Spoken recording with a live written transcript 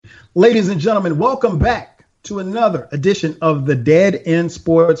Ladies and gentlemen, welcome back to another edition of the Dead End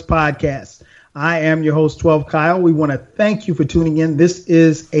Sports Podcast. I am your host, 12 Kyle. We want to thank you for tuning in. This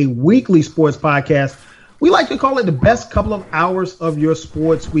is a weekly sports podcast. We like to call it the best couple of hours of your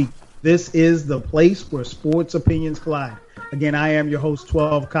sports week. This is the place where sports opinions collide. Again, I am your host,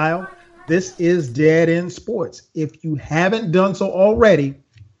 12 Kyle. This is Dead End Sports. If you haven't done so already,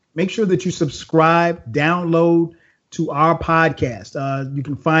 make sure that you subscribe, download to our podcast. You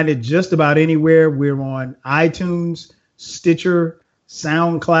can find it just about anywhere. We're on iTunes, Stitcher,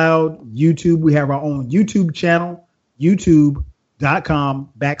 SoundCloud, YouTube. We have our own YouTube channel,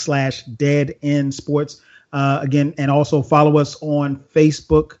 youtube.com/Dead End Sports. Again, and also follow us on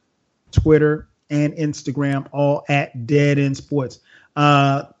Facebook, Twitter, and Instagram, all at Dead End Sports.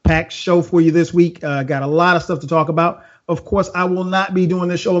 Packed show for you this week. Got a lot of stuff to talk about. Of course, I will not be doing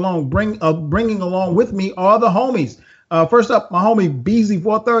this show alone. Bringing along with me are the homies. First up, my homie Beezy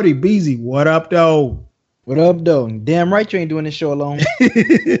 430. Beezy, what up, though? What up, though? Damn right you ain't doing this show alone.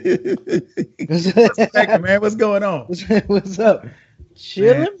 What's cracking, man? What's going on? What's up?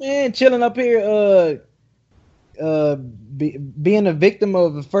 Chilling, man. Chilling up here. Being a victim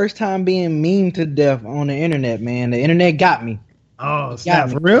of the first time being memed to death on the internet, man. The internet got me. Oh, snap,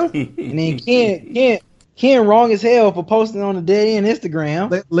 for real? And then Ken wrong as hell for posting on the Dead End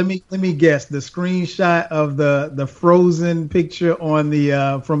Instagram. Let me guess. The screenshot of the Frozen picture on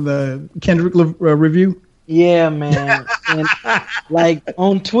the from the Kendrick review. Yeah, man. And like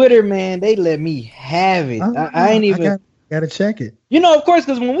on Twitter, man, they let me have it. I ain't even gotta check it. You know, of course,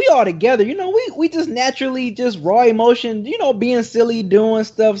 because when we all together, you know, we just naturally just raw emotion, you know, being silly, doing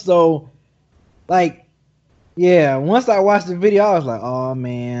stuff. So, like. Yeah, once I watched the video, I was like, oh,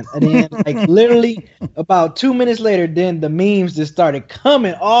 man. And then, like, literally about 2 minutes later, then the memes just started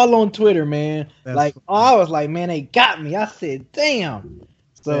coming all on Twitter, man. I was like, man, they got me. I said, damn.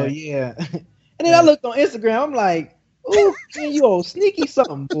 So, yeah. And then I looked on Instagram. I'm like, ooh, man, you old sneaky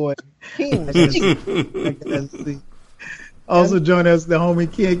something, boy. Also join us, the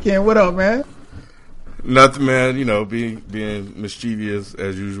homie Ken. Ken, what up, man? Nothing, man. You know, being mischievous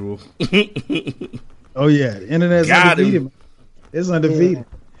as usual. Oh yeah, the internet's undefeated. Man. It's undefeated.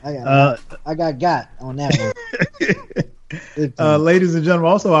 Yeah, I got on that one. Ladies and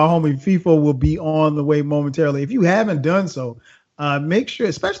gentlemen, also our homie FIFO will be on the way momentarily. If you haven't done so, make sure,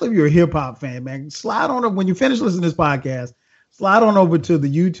 especially if you're a hip hop fan, man, slide on up when you finish listening to this podcast. Slide on over to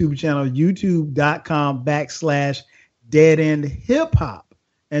the YouTube channel, youtube.com/Dead End Hip Hop,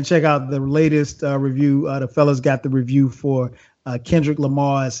 and check out the latest review. The fellas got the review for Kendrick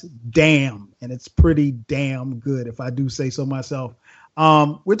Lamar's Damn, and it's pretty damn good, if I do say so myself.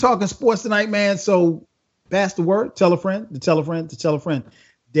 We're talking sports tonight, man, so pass the word, tell a friend, to tell a friend, to tell a friend.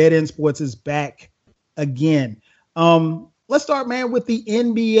 Dead End Sports is back again. Let's start, man, with the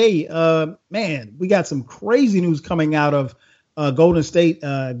NBA. Man, we got some crazy news coming out of Golden State.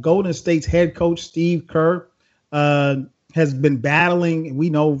 Golden State's head coach, Steve Kerr, has been battling, and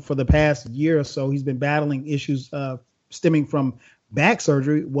we know for the past year or so, he's been battling issues stemming from back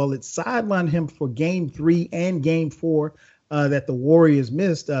surgery. Well, it sidelined him for Game 3 and Game 4 that the Warriors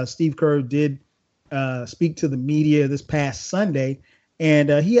missed. Steve Kerr did speak to the media this past Sunday, and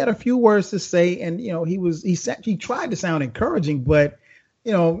he had a few words to say. And you know, he tried to sound encouraging, but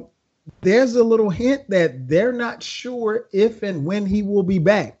you know, there's a little hint that they're not sure if and when he will be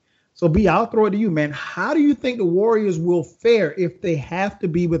back. So, B, I'll throw it to you, man. How do you think the Warriors will fare if they have to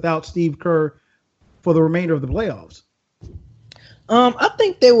be without Steve Kerr for the remainder of the playoffs? I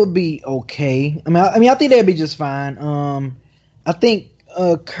think they would be okay. I mean, I think they'd be just fine. I think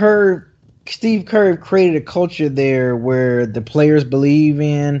Steve Kerr created a culture there where the players believe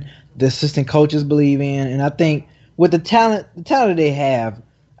in, the assistant coaches believe in, and I think with the talent they have,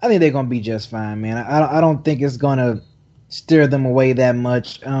 I think they're gonna be just fine, man. I don't think it's gonna steer them away that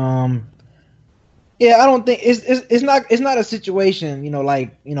much. Yeah, I don't think it's not a situation, you know,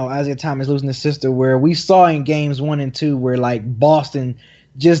 like, you know, Isaiah Thomas losing his sister, where we saw in games 1 and 2 where like Boston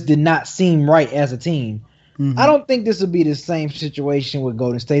just did not seem right as a team. Mm-hmm. I don't think this would be the same situation with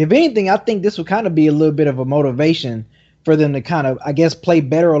Golden State. If anything, I think this would kind of be a little bit of a motivation for them to kind of, I guess, play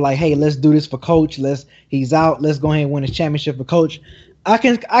better, or like, hey, let's do this for coach. He's out. Let's go ahead and win his championship for coach. I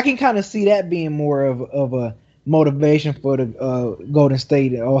can kind of see that being more of a motivation for the Golden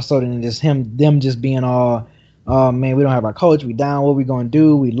State, also than just them just being all, oh man, we don't have our coach, we down, what we gonna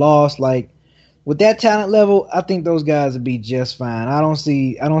do, we lost. Like, with that talent level, I think those guys would be just fine. I don't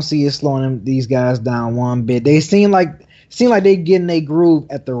see it slowing these guys down one bit. They seem like they getting a groove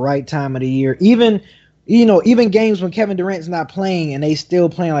at the right time of the year. Even even games when Kevin Durant's not playing and they still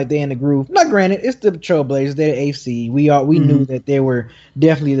playing like they're in the groove. Now, granted, it's the Trailblazers, they're the AFC. We knew that they were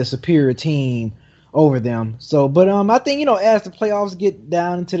definitely the superior team over them. So, but I think as the playoffs get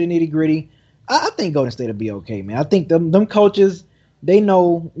down into the nitty gritty, I think Golden State will be okay, man. I think them coaches, they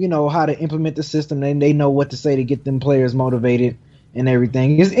know how to implement the system. They know what to say to get them players motivated and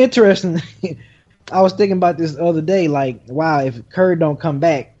everything. It's interesting. I was thinking about this the other day, like, wow, if Kerr don't come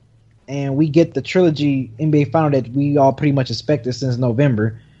back and we get the trilogy NBA final that we all pretty much expected since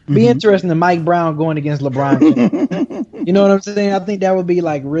November, be interesting to Mike Brown going against LeBron. You know what I'm saying? I think that would be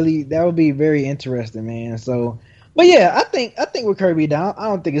that would be very interesting, man. So, but yeah, I think with Kirby down, I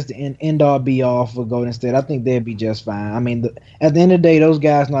don't think it's the end all be all for Golden State. I think they'd be just fine. I mean, at the end of the day, those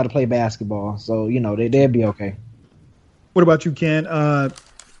guys know how to play basketball, so they'd be okay. What about you, Ken?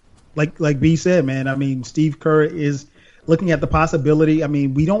 Like B said, man, I mean, Steve Kerr is looking at the possibility. I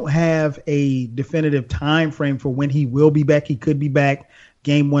mean, we don't have a definitive time frame for when he will be back. He could be back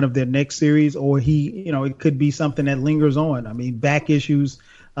game one of their next series, or it could be something that lingers on. I mean, back issues,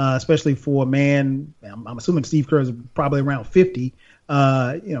 especially for a man, I'm assuming Steve Kerr is probably around 50,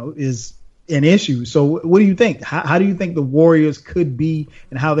 is an issue. So what do you think? How do you think the Warriors could be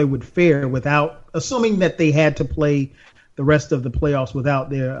and how they would fare without, assuming that they had to play the rest of the playoffs without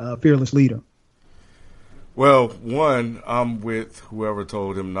their fearless leader? Well, one, I'm with whoever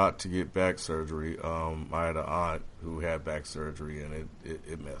told him not to get back surgery. I had an aunt who had back surgery, and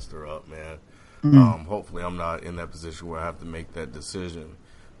it messed her up, man. Hopefully I'm not in that position where I have to make that decision.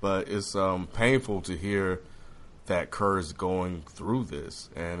 But it's painful to hear that Kerr is going through this,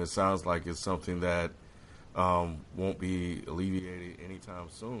 and it sounds like it's something that won't be alleviated anytime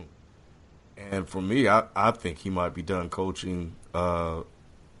soon. And for me, I think he might be done coaching,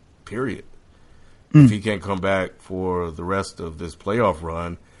 period. If he can't come back for the rest of this playoff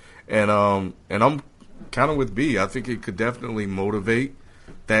run. And I'm kind of with B. I think it could definitely motivate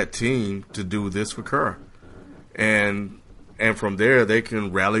that team to do this for Kerr. And from there, they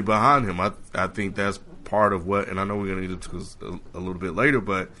can rally behind him. I think that's part of what, and I know we're going to get into this a little bit later,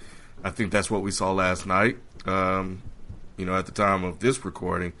 but I think that's what we saw last night. At the time of this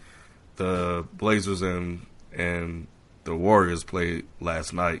recording, the Blazers and the Warriors played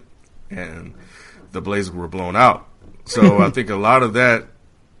last night, and the Blazers were blown out. So I think a lot of that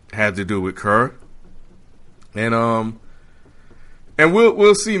had to do with Kerr. And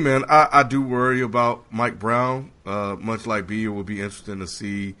we'll see, man. I do worry about Mike Brown. Much like B, it will be interesting to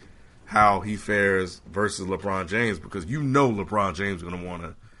see how he fares versus LeBron James, because LeBron James is going to want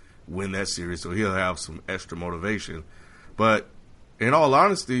to win that series, so he'll have some extra motivation. But in all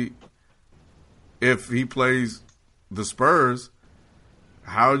honesty, if he plays the Spurs,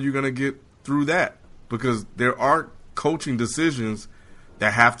 how are you going to get through that? Because there are coaching decisions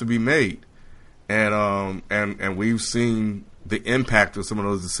that have to be made, and we've seen the impact of some of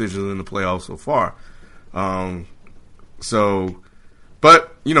those decisions in the playoffs so far.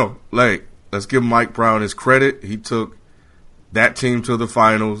 But let's give Mike Brown his credit. He took that team to the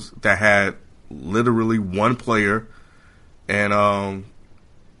finals that had literally one player, and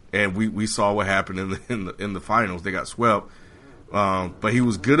we saw what happened in the finals. They got swept, but he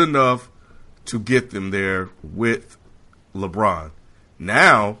was good enough to get them there with LeBron.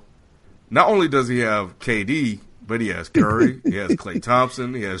 Now, not only does he have KD, but he has Curry, he has Klay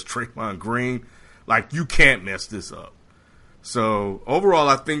Thompson, he has Draymond Green. Like, you can't mess this up. So, overall,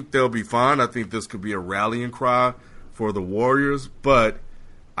 I think they'll be fine. I think this could be a rallying cry for the Warriors, but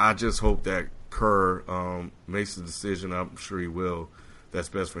I just hope that Kerr makes the decision. I'm sure he will. That's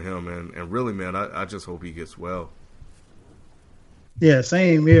best for him. And really, man, I just hope he gets well. Yeah,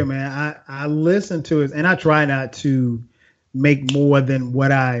 same here, man. I listen to it, and I try not to make more than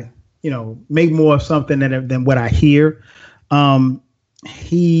what make more of something than what I hear.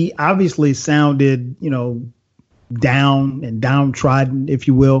 He obviously sounded, down and downtrodden, if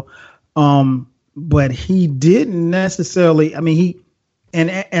you will. But he didn't necessarily,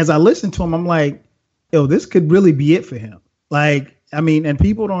 as I listened to him, I'm like, this could really be it for him. And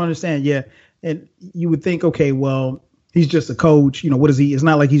people don't understand. Yeah. And you would think, okay, well, he's just a coach. What is he? It's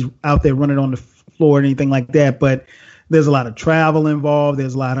not like he's out there running on the floor or anything like that. But there's a lot of travel involved.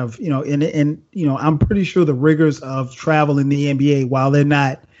 There's a lot of, I'm pretty sure the rigors of travel in the NBA, while they're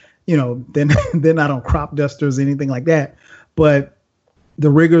not, they're not on crop dusters or anything like that. But the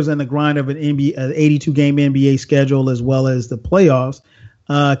rigors and the grind of an 82 game NBA schedule, as well as the playoffs,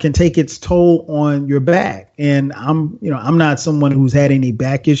 can take its toll on your back. And I'm not someone who's had any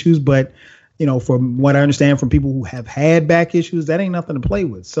back issues, but from what I understand from people who have had back issues, that ain't nothing to play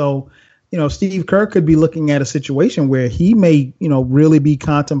with. So, Steve Kerr could be looking at a situation where he may, really be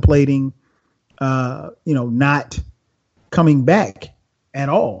contemplating not coming back at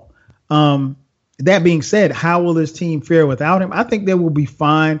all. That being said, how will this team fare without him? I think they will be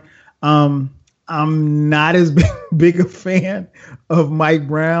fine. I'm not as big a fan of Mike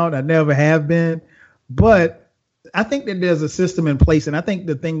Brown. I never have been, but I think that there's a system in place. And I think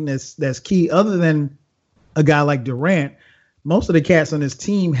the thing that's key, other than a guy like Durant, most of the cats on his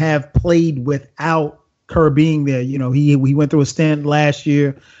team have played without Kerr being there. He went through a stint last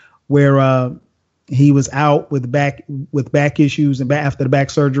year where he was out with back issues and after the back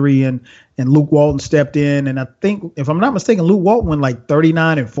surgery, and Luke Walton stepped in. And I think, if I'm not mistaken, Luke Walton went like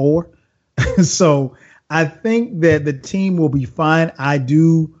 39-4. So I think that the team will be fine. I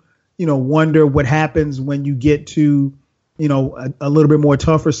do, wonder what happens when you get to, a little bit more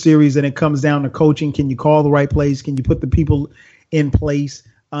tougher series and it comes down to coaching. Can you call the right plays? Can you put the people in place?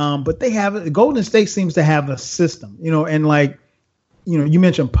 But Golden State seems to have a system, and like, you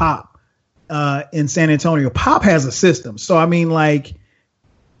mentioned Pop in San Antonio. Pop has a system. So, I mean, like,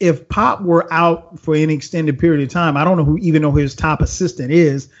 if Pop were out for an extended period of time, I don't know who his top assistant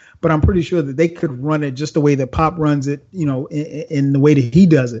is, but I'm pretty sure that they could run it just the way that Pop runs it, in the way that he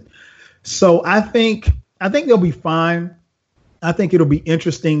does it. So I think they'll be fine. I think it'll be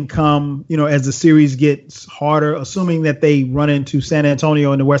interesting come, as the series gets harder, assuming that they run into San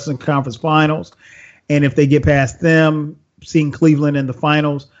Antonio in the Western Conference Finals. And if they get past them, seeing Cleveland in the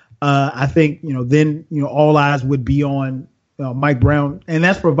finals, I think, then, all eyes would be on Mike Brown. And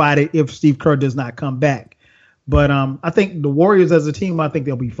that's provided if Steve Kerr does not come back. But I think the Warriors as a team, I think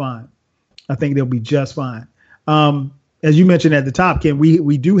they'll be fine. I think they'll be just fine. As you mentioned at the top, Ken,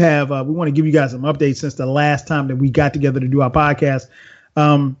 we do have we want to give you guys some updates since the last time that we got together to do our podcast.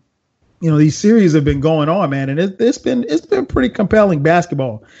 These series have been going on, man, and it's been pretty compelling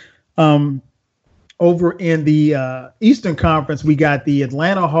basketball. Over in the Eastern Conference, we got the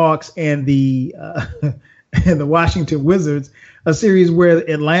Atlanta Hawks and the Washington Wizards, a series where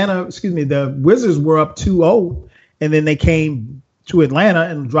the Wizards were up 2-0, and then they came to Atlanta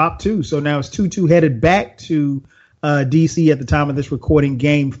and dropped 2. So now it's 2-2 headed back to DC at the time of this recording.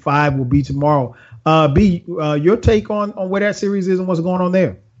 Game 5 will be tomorrow. B, your take on where that series is and what's going on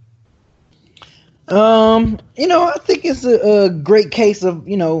there? I think it's a great case of,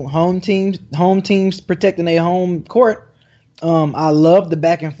 home teams protecting their home court. I love the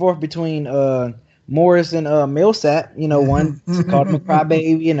back and forth between Morris and Millsap. One called him a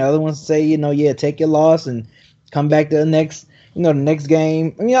crybaby, and the other one say, take your loss and come back to the next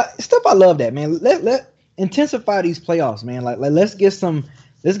game. I mean, stuff I love that, man. Let intensify these playoffs, man. Like let's get some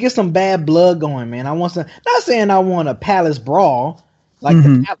bad blood going, man. I want some. Not saying I want a Palace brawl like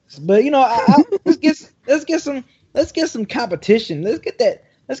the Palace, but let's get some competition. Let's get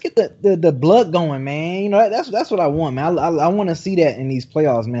the blood going, man. That's what I want, man. I want to see that in these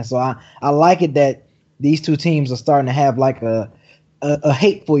playoffs, man. So I like it that these two teams are starting to have like a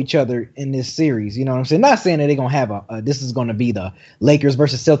hate for each other in this series. You know what I'm saying? Not saying that they're gonna have this is gonna be the Lakers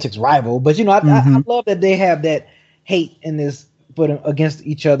versus Celtics rival, but I love that they have that hate in this against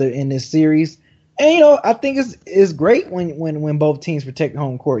each other in this series. And I think it's great when both teams protect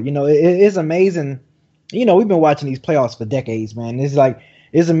home court. It's amazing. We've been watching these playoffs for decades, man.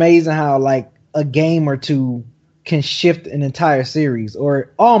 It's amazing how like a game or two can shift an entire series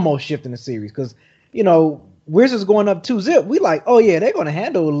or almost shift in a series. Because Wizards going up 2-0. We like, oh yeah, they're going to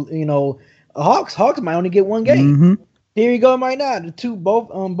handle Hawks. Hawks might only get one game. Mm-hmm. Here you go right now. The both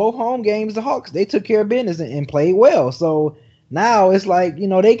home games, the Hawks, they took care of business and played well. So now it's like,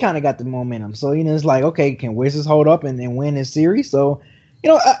 they kind of got the momentum. So, it's like, okay, can Wizards hold up and win this series? So,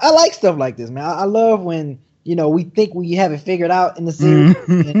 I like stuff like this, man. I love when, we think we have it figured out in the series.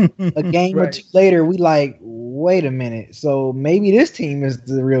 And a game right. or two later, we like, wait a minute. So maybe this team is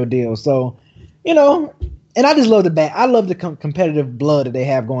the real deal. So, and I just love I love the competitive blood that they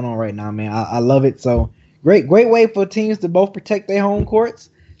have going on right now, man. I love it. So great way for teams to both protect their home courts.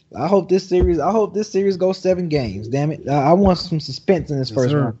 I hope this series goes 7 games. Damn it. I want some suspense in this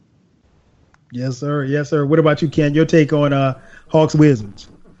first round. Yes, sir. Yes, sir. What about you, Ken? Your take on Hawks Wizards?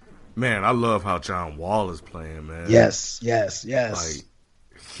 Man, I love how John Wall is playing, man. Yes. Like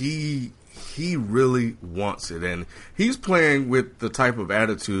he really wants it, and he's playing with the type of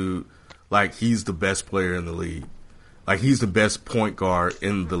attitude like he's the best player in the league. Like he's the best point guard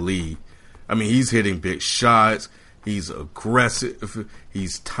in the league. I mean, he's hitting big shots. He's aggressive.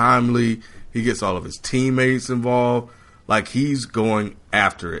 He's timely. He gets all of his teammates involved. Like he's going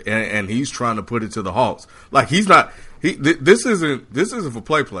after it, and he's trying to put it to the Hawks. Like he's not. This isn't for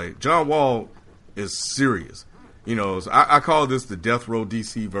play. John Wall is serious. I call this the Death Row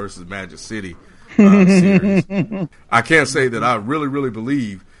DC versus Magic City series. I can't say that I really, really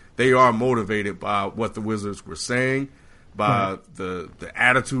believe they are motivated by what the Wizards were saying, by the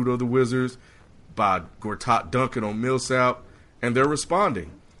attitude of the Wizards, by Gortat dunking on Millsap, and they're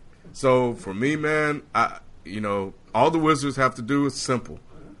responding. So for me, man, all the Wizards have to do is simple: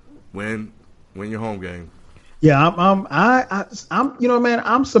 win your home game. Yeah, I'm man,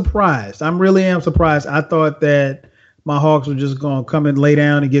 I'm surprised. I really am surprised. I thought that my Hawks were just going to come and lay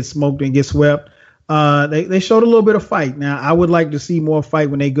down and get smoked and get swept. They showed a little bit of fight. Now, I would like to see more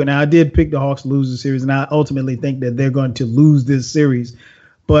fight when they go. Now, I did pick the Hawks to lose the series, and I ultimately think that they're going to lose this series.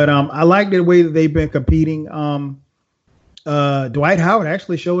 But I like the way that they've been competing. Dwight Howard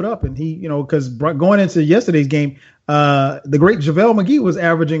actually showed up, and he, because going into yesterday's game, the great JaVale McGee was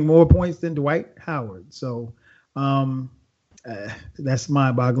averaging more points than Dwight Howard. So that's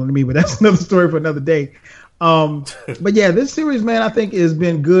mind-boggling to me, but that's another story for another day. But yeah, this series, man, I think has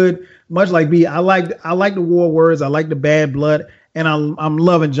been good. Much like B, I like the war words. I like the bad blood, and I'm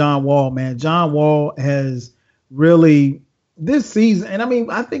loving John Wall, man. John Wall has really this season, and I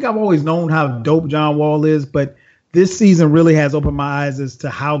mean, I think I've always known how dope John Wall is, but this season really has opened my eyes as to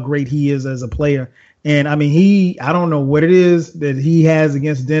how great he is as a player. And I mean, I don't know what it is that he has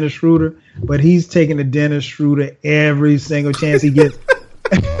against Dennis Schroeder, but he's taking the Dennis Schroeder every single chance he gets.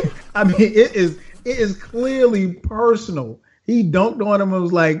 I mean, it is clearly personal. He dunked on him and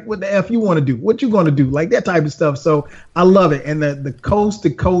was like, what the F you want to do? What you going to do? Like that type of stuff. So I love it. And the coast to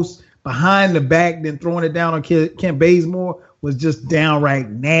coast behind the back, then throwing it down on Kent Bazemore was just downright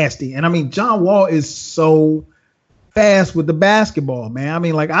nasty. And I mean, John Wall is so fast with the basketball, man. I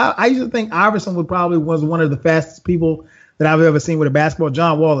mean, like I used to think Iverson was one of the fastest people that I've ever seen with a basketball.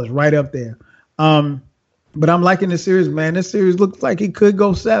 John Wall is right up there. But I'm liking this series, man. This series looks like it could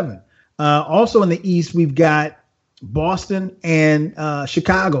go 7. Also in the East, we've got Boston and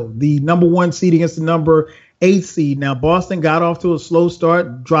Chicago, the number 1 seed against the number 8 seed. Now, Boston got off to a slow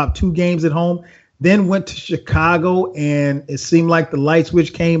start, dropped 2 games at home, then went to Chicago, and it seemed like the light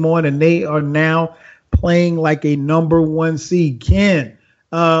switch came on, and they are now playing like a number 1 seed. Ken,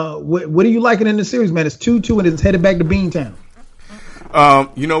 what are you liking in the series, man? It's 2-2, and it's headed back to Beantown.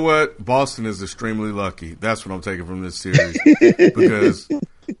 You know what? Boston is extremely lucky. That's what I'm taking from this series because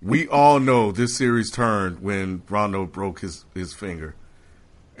we all know this series turned when Rondo broke his finger,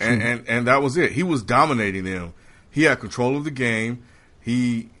 and that was it. He was dominating them. He had control of the game.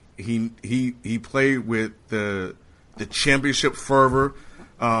 He played with the championship fervor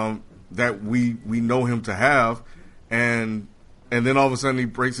that we know him to have, and then all of a sudden he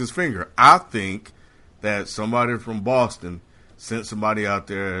breaks his finger. I think that somebody from Boston sent somebody out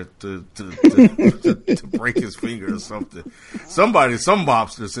there to break his finger or something. Some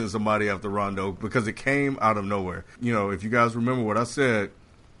mobster sent somebody after Rondo because it came out of nowhere. If you guys remember what I said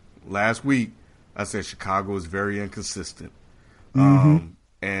last week, I said Chicago is very inconsistent. And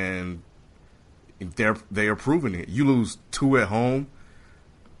they are proving it. You lose 2 at home.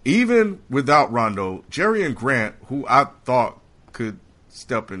 Even without Rondo, Jerry Grant, who I thought could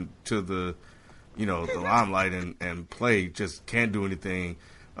step into the limelight and play, just can't do anything.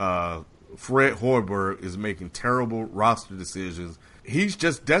 Fred Hoiberg is making terrible roster decisions. He's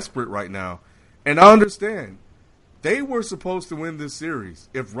just desperate right now. And I understand. They were supposed to win this series.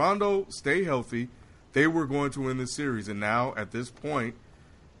 If Rondo stayed healthy, they were going to win this series. And now, at this point,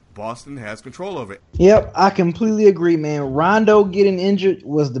 Boston has control of it. Yep, I completely agree, man. Rondo getting injured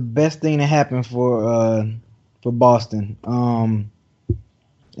was the best thing that happened for Boston.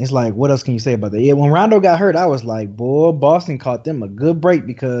 It's like, what else can you say about that? Yeah, when Rondo got hurt, I was like, boy, Boston caught them a good break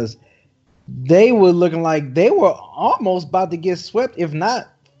because they were looking like they were almost about to get swept, if not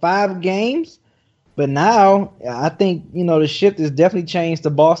 5 games. But now I think, the shift has definitely changed to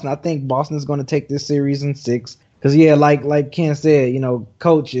Boston. I think Boston is going to take this series in 6. Because, yeah, like Ken said,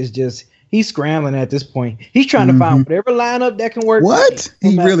 Coach is just – he's scrambling at this point. He's trying to find whatever lineup that can work. What?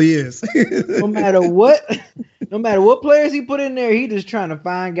 He really is. no matter what players he put in there, he just trying to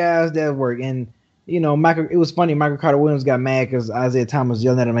find guys that work. And, it was funny. Michael Carter Williams got mad because Isaiah Thomas was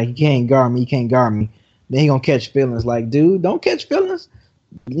yelling at him like, he can't guard me. Then he going to catch feelings. Like, dude, don't catch feelings.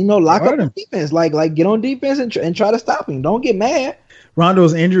 Lock up the defense. Like get on defense and try to stop him. Don't get mad.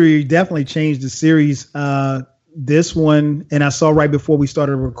 Rondo's injury definitely changed the series. This one, and I saw right before we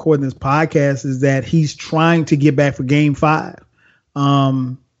started recording this podcast, is that he's trying to get back for Game 5.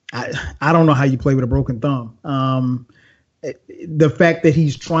 I don't know how you play with a broken thumb. The fact that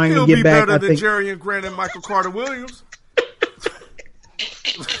he's trying to get back, better than Jerry Grant and Michael Carter Williams.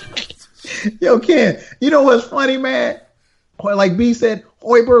 Yo, Ken, you know what's funny, man? Like B said,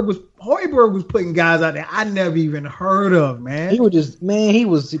 Hoiberg was putting guys out there I never even heard of, man. He was.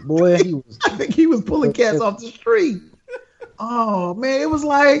 I think he was pulling cats off the street. Oh man, it was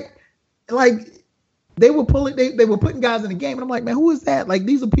like they were putting guys in the game, and I'm like, man, who is that? Like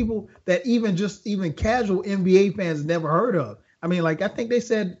these are people that even casual NBA fans never heard of. I mean, like I think they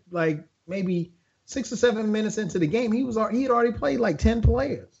said like maybe 6 or 7 minutes into the game, he had already played like 10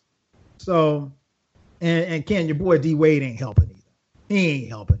 players. So, and Ken, your boy D Wade ain't helping either. He ain't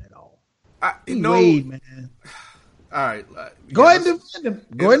helping at all. Wade, man. All right, go ahead and defend him.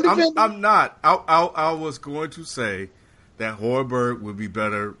 Go ahead and defend him. I'm not. I was going to say that Hoiberg would be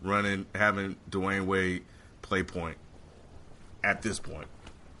better having Dwayne Wade play point at this point.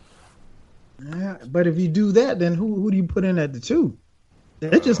 Yeah, but if you do that, then who do you put in at the 2?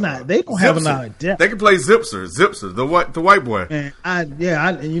 They're just not. They don't have a lot of depth. They can play Zipser, the white boy. And I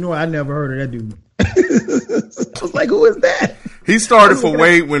never heard of that dude. I was like, who is that? He started for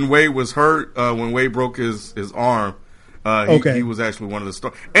Wade when Wade was hurt. When Wade broke his arm, he was actually one of the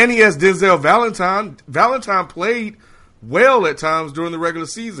stars. And he has Denzel Valentine. Valentine played well at times during the regular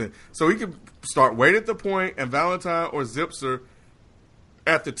season, so he could start Wade at the point and Valentine or Zipser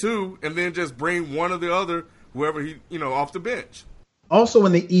at the 2, and then just bring one or the other, whoever off the bench. Also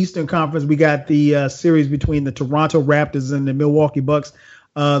in the Eastern Conference, we got the series between the Toronto Raptors and the Milwaukee Bucks.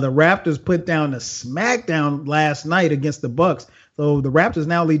 The Raptors put down a smackdown last night against the Bucks. So the Raptors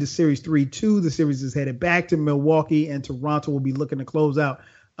now lead the series 3-2. The series is headed back to Milwaukee, and Toronto will be looking to close out.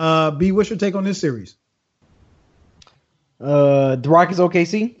 B, what's your take on this series? The Rockets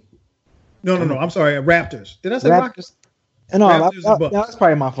OKC? No. I'm sorry. Raptors. Did I say Rockets? No, that's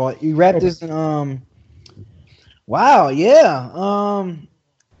probably my fault. You Raptors and wow, yeah.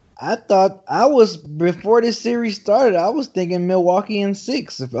 I thought before this series started, I was thinking Milwaukee in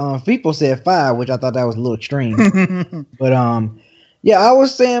 6. People said 5, which I thought that was a little extreme. But yeah, I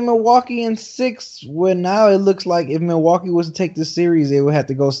was saying Milwaukee in 6. Well, now it looks like if Milwaukee was to take this series, they would have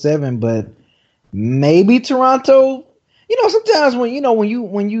to go 7. But maybe Toronto. Sometimes when you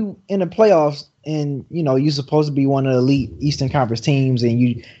in the playoffs and you're supposed to be one of the elite Eastern Conference teams, and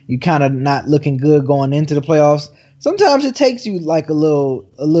you kind of not looking good going into the playoffs. Sometimes it takes you like a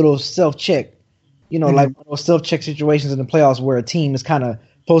little self-check, like one of those self-check situations in the playoffs where a team is kind of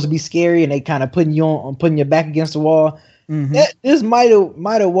supposed to be scary and they kind of putting your back against the wall. Mm-hmm. This might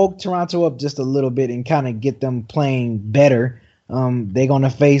have woke Toronto up just a little bit and kind of get them playing better. They're gonna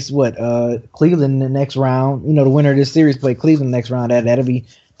face Cleveland in the next round. The winner of this series play Cleveland next round. That'll be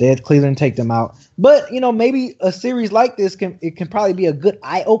dead. Cleveland take them out. But maybe a series like this can probably be a good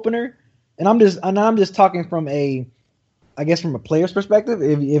eye opener. And I'm just talking from a player's perspective.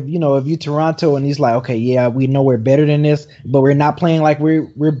 If you Toronto and he's like, okay, yeah, we know we're better than this, but we're not playing like we're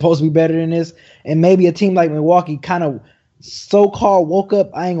supposed to be better than this. And maybe a team like Milwaukee kind of so-called woke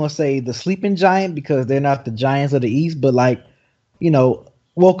up. I ain't gonna say the sleeping giant because they're not the Giants of the East, but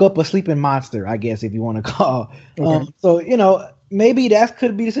woke up a sleeping monster, I guess, if you want to call. Okay. So maybe that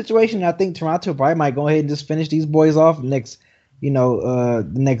could be the situation. I think Toronto probably might go ahead and just finish these boys off next.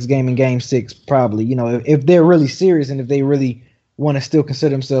 The next game in Game 6, probably. If they're really serious and if they really want to still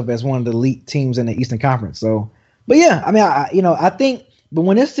consider themselves as one of the elite teams in the Eastern Conference. So, but yeah, I mean, I think. But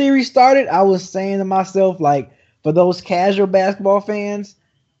when this series started, I was saying to myself, like, for those casual basketball fans,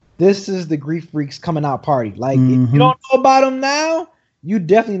 this is the Greek Freaks coming out party. Like, if you don't know about them now, you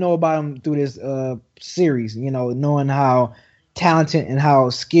definitely know about them through this series. Knowing how talented and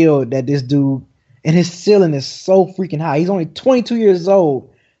how skilled that this dude. And his ceiling is so freaking high. He's only 22 years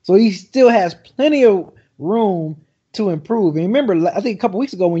old, so he still has plenty of room to improve. And remember, I think a couple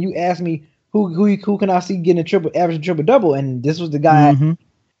weeks ago when you asked me who can I see getting average triple double, and this was the guy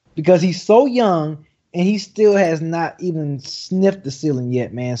because he's so young and he still has not even sniffed the ceiling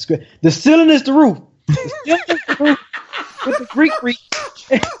yet, man. The ceiling is the roof. The ceiling is the roof with the Greek Freak.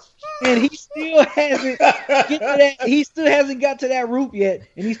 And he still hasn't got to that roof yet,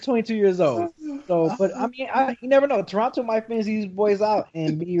 and he's 22 years old. So, but I mean, you never know. Toronto might finish these boys out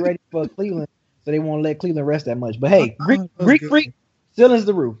and be ready for Cleveland, so they won't let Cleveland rest that much. But hey, Greek Freak still is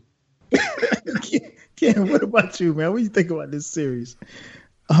the roof. Ken, what about you, man? What do you think about this series?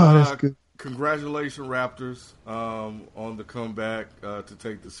 Oh, that's good. Congratulations, Raptors, on the comeback to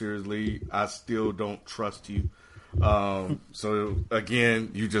take the series lead. I still don't trust you. So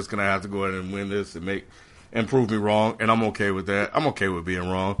again, you're just gonna have to go ahead and win this and prove me wrong, and I'm okay with that. I'm okay with being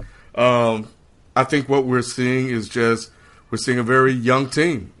wrong. I think what we're seeing is we're seeing a very young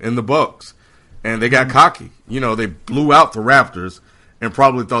team in the Bucks, and they got cocky. They blew out the Raptors and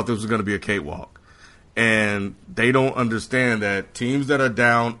probably thought this was going to be a cakewalk, and they don't understand that teams that are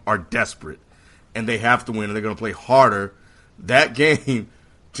down are desperate, and they have to win, and they're going to play harder that game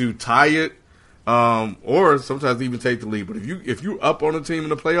to tie it. Or sometimes even take the lead. But if you're up on a team in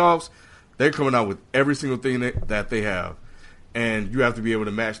the playoffs, they're coming out with every single thing that they have. And you have to be able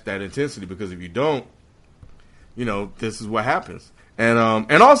to match that intensity, because if you don't, this is what happens. And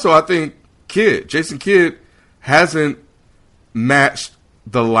also I think Jason Kidd hasn't matched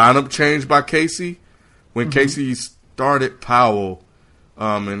the lineup change by Casey. When Casey started Powell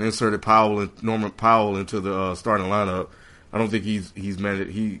and inserted Norman Powell into the starting lineup, I don't think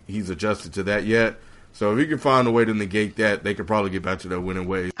he's adjusted to that yet. So if he can find a way to negate that, they could probably get back to their winning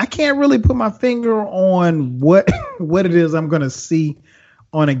ways. I can't really put my finger on what it is I'm going to see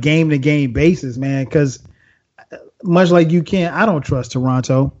on a game-to-game basis, man, because much like you can't, I don't trust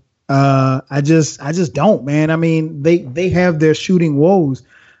Toronto. I just don't, man. I mean, they have their shooting woes.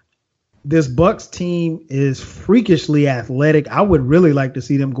 This Bucks team is freakishly athletic. I would really like to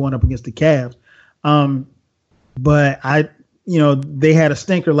see them going up against the Cavs. But they had a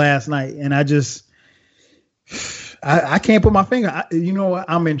stinker last night, and I can't put my finger.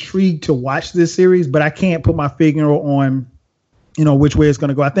 I'm intrigued to watch this series, but I can't put my finger on, which way it's going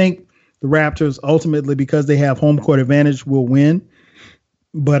to go. I think the Raptors ultimately, because they have home court advantage, will win.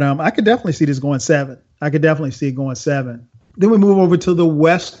 But I could definitely see this going 7. I could definitely see it going 7. Then we move over to the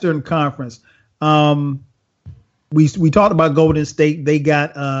Western Conference. We talked about Golden State. They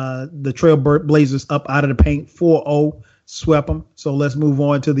got the Trail Blazers up out of the paint 4-0, swept them. So let's move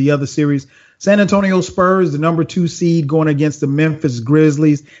on to the other series. San Antonio Spurs, the number 2 seed, going against the Memphis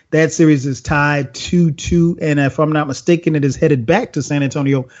Grizzlies. That series is tied 2-2. And if I'm not mistaken, it is headed back to San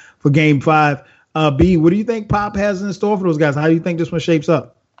Antonio for Game 5. B, what do you think Pop has in store for those guys? How do you think this one shapes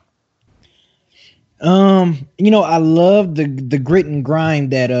up? I love the grit and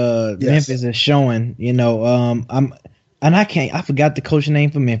grind that Memphis is showing. I forgot the coach name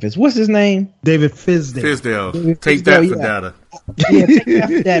for Memphis. What's his name? David Fizdale. Take that for data. Yeah, take that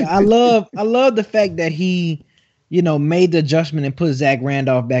for data. I love the fact that he, made the adjustment and put Zach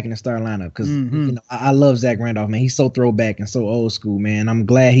Randolph back in the starting lineup, because I love Zach Randolph, man. He's so throwback and so old school, man. I'm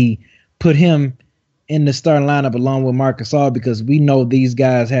glad he put him in the starting lineup along with Marc Gasol, because we know these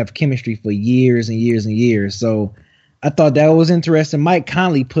guys have chemistry for years and years and years. So I thought that was interesting. Mike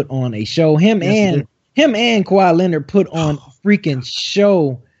Conley put on a show. Him and Kawhi Leonard put on a freaking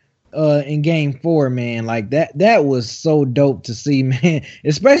show in Game 4, man. Like that was so dope to see, man.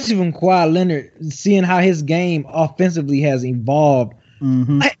 Especially from Kawhi Leonard, seeing how his game offensively has evolved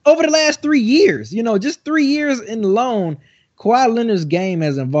over the last 3 years. Just 3 years in alone, Kawhi Leonard's game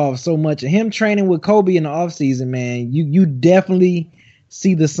has evolved so much. And him training with Kobe in the offseason, man, you definitely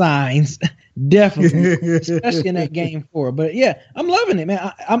see the signs. Definitely, especially in that Game 4. But yeah, I'm loving it,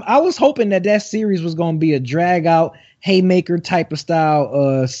 man. I was hoping that series was going to be a drag out haymaker type of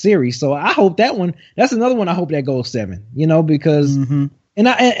style series. So I hope that's another one. I hope that goes 7. Because and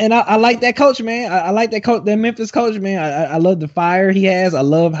I like that coach, man. I like that Memphis coach, man. I love the fire he has. I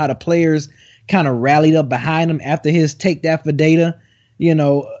love how the players kind of rallied up behind him after his take that for data rant,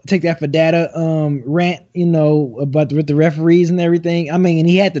 about with the referees and everything. I mean, and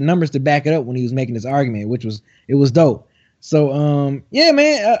he had the numbers to back it up when he was making his argument, it was dope. So, yeah,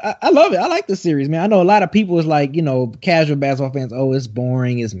 man, I love it. I like the series, man. I know a lot of people is like, casual basketball fans, oh, it's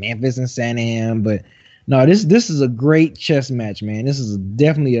boring. It's Memphis and San Am. But no, this is a great chess match, man. This is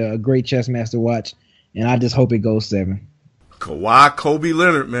definitely a great chess match to watch. And I just hope it goes 7. Kawhi, Kobe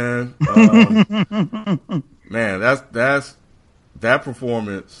Leonard, man. Man, that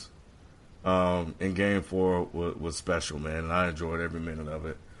performance in Game 4 was special, man, and I enjoyed every minute of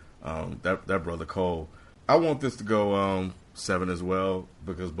it. That brother Cole. I want this to go 7 as well,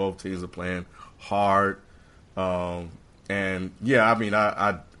 because both teams are playing hard. And yeah, I mean,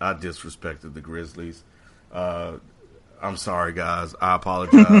 I disrespected the Grizzlies. I'm sorry, guys. I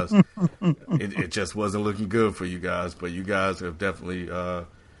apologize. It just wasn't looking good for you guys, but you guys have definitely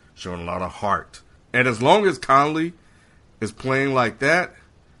shown a lot of heart. And as long as Conley is playing like that,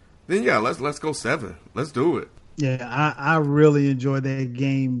 then yeah, let's go 7. Let's do it. Yeah, I really enjoyed that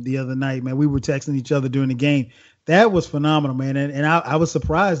game the other night, man. We were texting each other during the game. That was phenomenal, man. And I was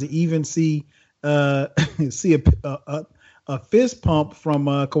surprised to even see a fist pump from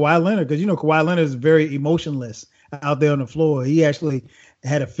Kawhi Leonard, because Kawhi Leonard is very emotionless out there on the floor. He actually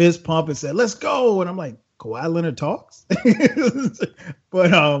had a fist pump and said, "Let's go." And I'm like, Kawhi Leonard talks?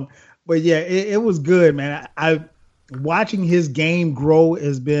 But yeah, it was good, man. I watching his game grow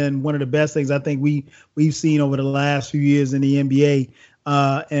has been one of the best things I think we've seen over the last few years in the NBA.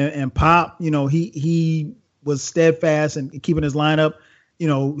 And Pop, he was steadfast in keeping his lineup.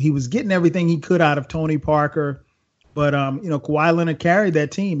 He was getting everything he could out of Tony Parker. But, Kawhi Leonard carried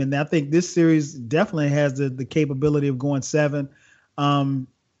that team. And I think this series definitely has the capability of going 7.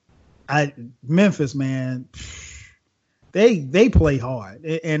 Memphis, man, they play hard.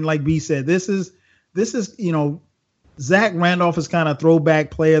 And like B said, this is Zach Randolph is kind of a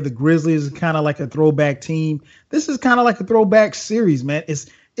throwback player. The Grizzlies is kind of like a throwback team. This is kind of like a throwback series, man. It's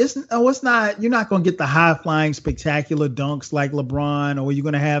not. You're not going to get the high flying, spectacular dunks like LeBron, or you're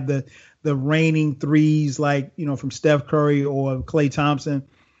going to have the raining threes like from Steph Curry or Klay Thompson.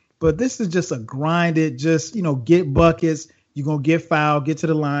 But this is just a grinded, just get buckets. You're gonna get fouled, get to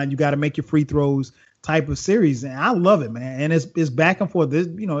the line. You got to make your free throws type of series, and I love it, man. And it's back and forth. It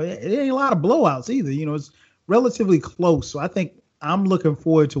ain't a lot of blowouts either. It's relatively close. So I think I'm looking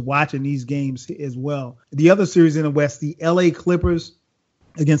forward to watching these games as well. The other series in the West, the LA Clippers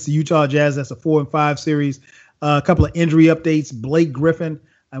against the Utah Jazz. That's a 4-5 series. A couple of injury updates. Blake Griffin,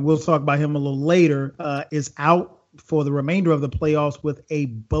 and we'll talk about him a little later, is out for the remainder of the playoffs with a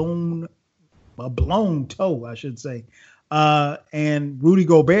blown toe, I should say. And Rudy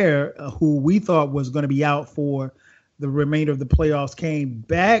Gobert, who we thought was going to be out for the remainder of the playoffs, came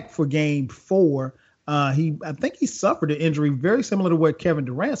back for Game 4. I think he suffered an injury very similar to what Kevin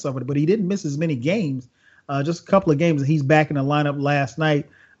Durant suffered, but he didn't miss as many games, just a couple of games, and he's back in the lineup last night.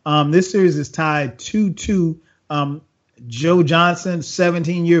 This series is tied 2-2. Joe Johnson,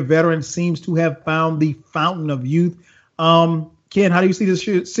 17-year veteran, seems to have found the fountain of youth. Ken, how do you see this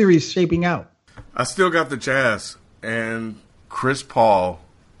series shaping out? I still got the Jazz, and Chris Paul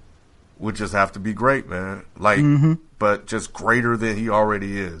would just have to be great, man. But just greater than he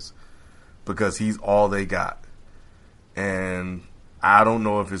already is, because he's all they got. And I don't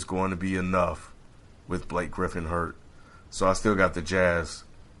know if it's going to be enough with Blake Griffin hurt. So I still got the Jazz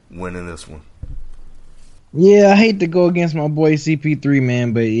winning this one. Yeah, I hate to go against my boy CP3,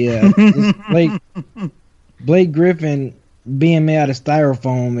 man, but yeah, Blake Griffin being made out of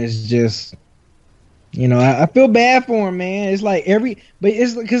styrofoam is just, I feel bad for him, man. It's like but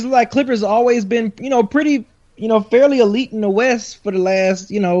it's because like Clippers always been, pretty, fairly elite in the West for the last,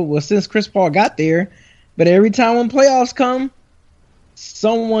 since Chris Paul got there. But every time when playoffs come,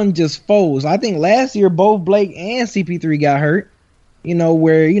 someone just folds. I think last year both Blake and CP3 got hurt,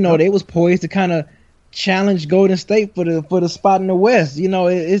 where, they was poised to kind of challenge Golden State for the spot in the West.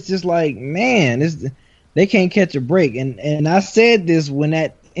 It's just like, man, they can't catch a break. And I said this when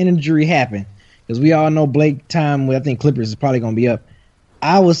that injury happened, because we all know Blake time with I think Clippers is probably going to be up.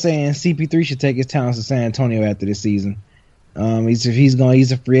 I was saying CP3 should take his talents to San Antonio after this season.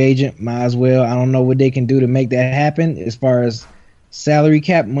 He's a free agent, might as well. I don't know what they can do to make that happen as far as salary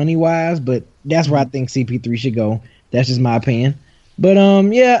cap money wise, but that's where I think CP3 should go. That's just my opinion. But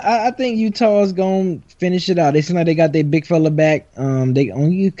I think Utah's gonna finish it out. They seem like they got their big fella back.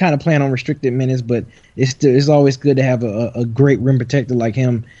 You kind of playing on restricted minutes, but it's always good to have a great rim protector like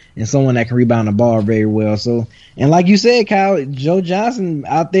him and someone that can rebound the ball very well. So, and like you said, Kyle, Joe Johnson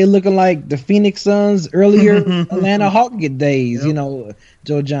out there looking like the Phoenix Suns earlier Atlanta Hawks days. Yep.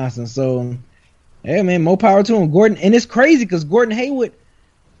 Joe Johnson. So, hey man, more power to him. Gordon, and it's crazy because Gordon Hayward,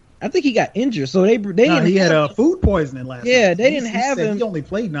 I think he got injured, so he had food poisoning last night. Yeah, they didn't have him. He only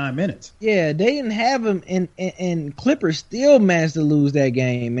played 9 minutes. Yeah, they didn't have him, and Clippers still managed to lose that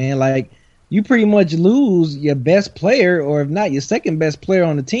game, man. Like, you pretty much lose your best player, or if not your second best player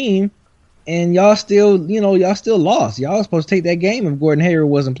on the team, and y'all still lost. Y'all was supposed to take that game if Gordon Hayward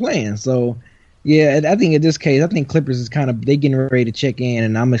wasn't playing. So, yeah, I think in this case, I think Clippers is they getting ready to check in,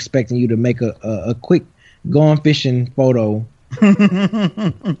 and I'm expecting you to make a quick going fishing photo.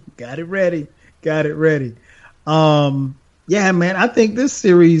 Got it ready. Yeah, man, I think this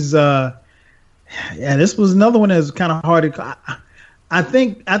series, this was another one that's kind of hard to. I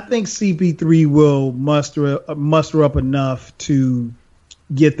think CP3 will muster up enough to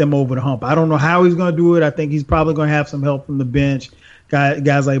get them over the hump. I don't know how he's going to do it. I think he's probably going to have some help from the bench.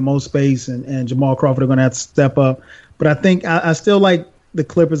 Guys like Mo Space and Jamal Crawford are going to have to step up. But I think I still like the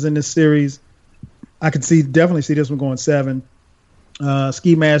Clippers in this series. I could definitely see this one going 7.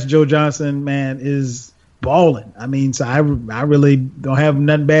 Ski Mask Joe Johnson, man, is balling. I mean, so I really don't have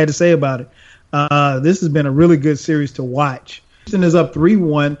nothing bad to say about it. This has been a really good series to watch. Houston is up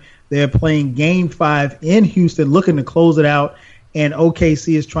 3-1. They're playing Game 5 in Houston, looking to close it out, and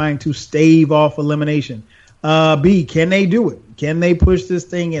OKC is trying to stave off elimination. B, can they do it? Can they push this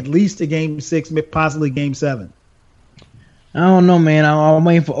thing at least to Game 6, possibly Game 7? I don't know, man. I'm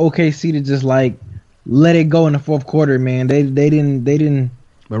waiting for OKC to just let it go in the fourth quarter, man. They didn't.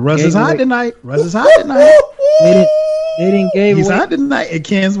 But Russ is hot tonight. They didn't give He's away. hot tonight. And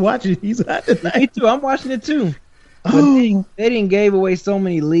Ken's watching. He's hot tonight. Me too. I'm watching it too. But they didn't give away so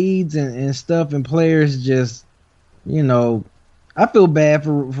many leads and stuff, and players just, I feel bad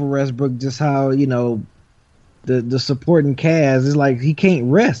for Westbrook, just how, the supporting cast is like he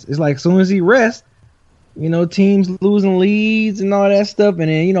can't rest. It's like as soon as he rests, teams losing leads and all that stuff, and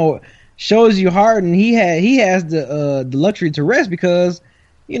then, shows you Harden he has the luxury to rest because,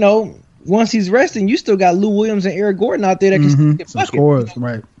 once he's resting, you still got Lou Williams and Eric Gordon out there that can get buckets, scores,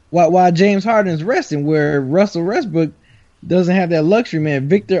 right? While James Harden's resting, where Russell Westbrook doesn't have that luxury, man.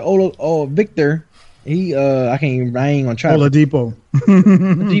 Victor, he I ain't gonna try. Oladipo.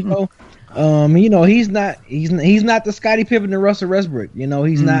 He's not the Scottie Pippen to Russell Westbrook.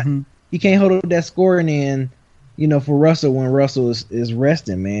 He's not. He can't hold up that scoring in, for Russell when Russell is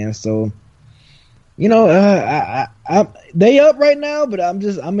resting, man. So, they up right now, but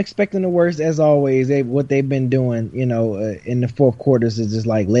I'm expecting the worst as always. What they've been doing, in the fourth quarters is just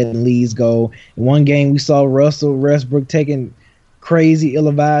like letting leads go. In one game, we saw Russell Westbrook taking crazy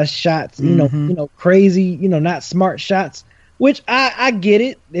ill-advised shots, crazy, not smart shots. Which I get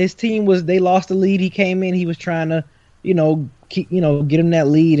it. His team they lost the lead. He came in. He was trying to, get him that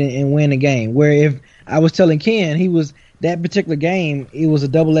lead and win the game. Where if I was telling Ken, that particular game, it was a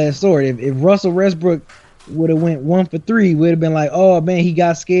double-edged sword. If Russell Westbrook would have went 1 for 3, we'd have been like, oh man, he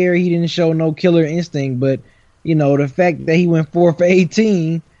got scared. He didn't show no killer instinct. But the fact that he went 4 for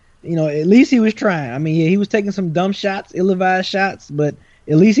 18, at least he was trying. I mean, yeah, he was taking some dumb shots, ill-advised shots, but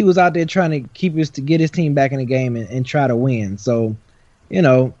at least he was out there trying to get his team back in the game and try to win. So,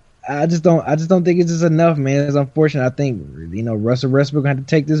 I just don't think it's just enough, man. It's unfortunate. I think Russell Westbrook had to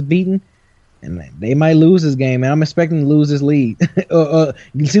take this beating, and they might lose this game. And I'm expecting them to lose this lead.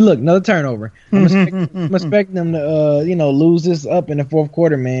 You see, look, another turnover. I'm expecting them to lose this up in the fourth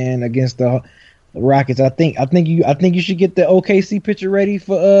quarter, man, against the Rockets. I think you should get the OKC picture ready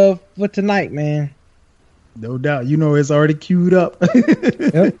for tonight, man. No doubt. It's already queued up.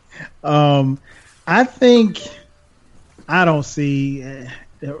 Yep. I don't see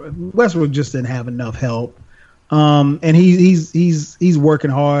Westbrook just didn't have enough help. And he's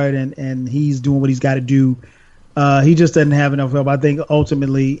working hard and he's doing what he's got to do. He just doesn't have enough help. I think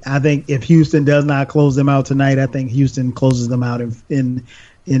ultimately, if Houston does not close them out tonight, I think Houston closes them out in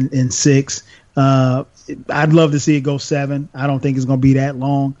 6. I'd love to see it go 7. I don't think it's going to be that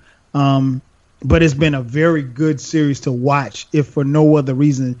long. But it's been a very good series to watch, if for no other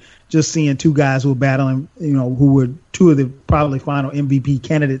reason, just seeing two guys who are battling, who were two of the probably final MVP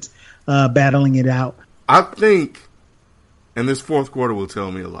candidates battling it out. I think, and this fourth quarter will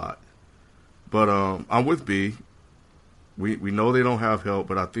tell me a lot, but I'm with B. We know they don't have help,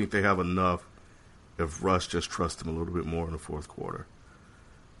 but I think they have enough if Russ just trusts him a little bit more in the fourth quarter.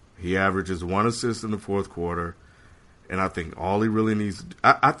 He averages 1 assist in the fourth quarter, and I think all he really needs –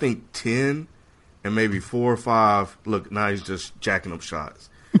 I think 10 – and maybe 4 or 5. Look, now he's just jacking up shots.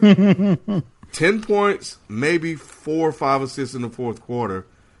 10 points, maybe 4 or 5 assists in the fourth quarter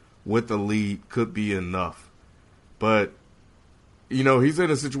with the lead could be enough. But, he's in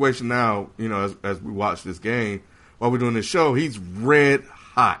a situation now, as we watch this game, while we're doing this show, he's red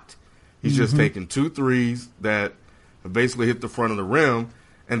hot. He's just taking 2 threes that have basically hit the front of the rim.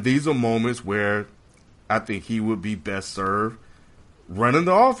 And these are moments where I think he would be best served running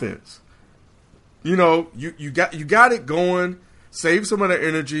the offense. You got it going, save some of the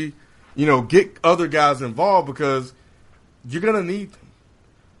energy, get other guys involved because you're going to need them.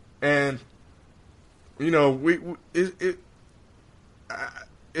 And,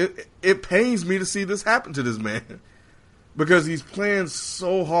 it pains me to see this happen to this man because he's playing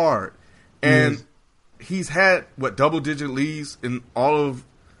so hard. And he's had, double-digit leads in all of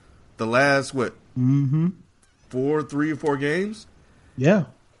the last, 3 or 4 games? Yeah.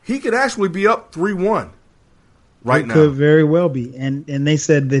 He could actually be up 3-1 right now. Could very well be. And they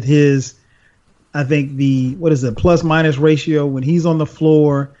said that I think the plus-minus ratio, when he's on the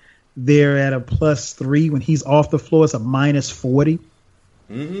floor, they're at a +3. When he's off the floor, it's a -40.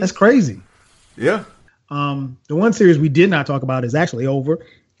 That's crazy. Yeah. The one series we did not talk about is actually over.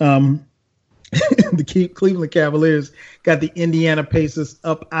 The Cleveland Cavaliers got the Indiana Pacers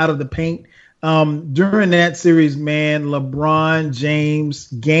up out of the paint. During that series, man, LeBron James,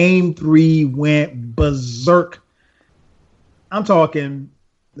 game 3 went berserk. I'm talking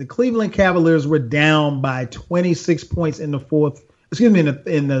the Cleveland Cavaliers were down by 26 points in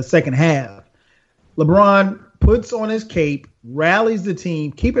the second half. LeBron puts on his cape, rallies the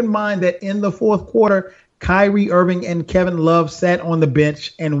team. Keep in mind that in the fourth quarter, Kyrie Irving and Kevin Love sat on the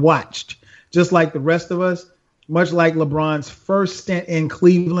bench and watched, just like the rest of us. Much like LeBron's first stint in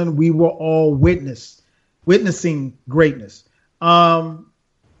Cleveland, we were all witnessing greatness.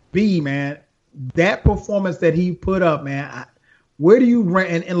 B, man, that performance that he put up, man, where do you rank?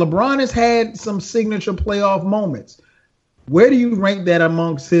 And LeBron has had some signature playoff moments. Where do you rank that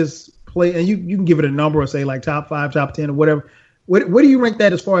amongst his play? And you can give it a number or say like top 5, top 10 or whatever. Where do you rank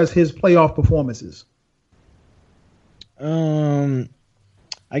that as far as his playoff performances?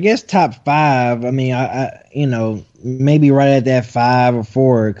 I guess top 5. I mean, I maybe right at that 5 or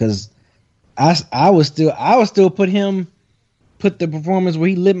 4 because I would still put the performance where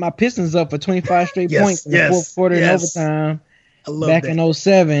he lit my Pistons up for 25 straight points in the fourth quarter in overtime back in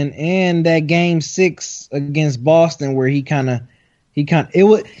 2007, and that game 6 against Boston where he kind of it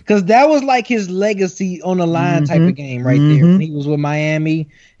was because that was like his legacy on the line type of game right there. When he was with Miami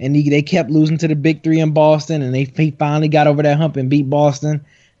and they kept losing to the big 3 in Boston, and he finally got over that hump and beat Boston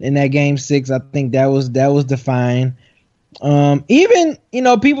in that game 6. I think that was defined. Even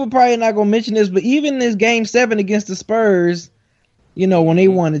people probably not gonna mention this, but even this game 7 against the Spurs, when they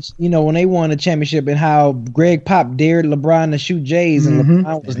won the championship, and how Greg Pop dared LeBron to shoot Jays, and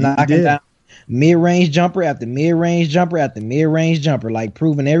LeBron was knocking down mid-range jumper after mid-range jumper after mid-range jumper, like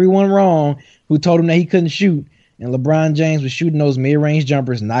proving everyone wrong who told him that he couldn't shoot. And LeBron James was shooting those mid-range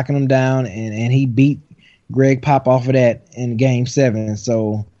jumpers, knocking them down, and he beat Greg Pop off of that in game 7.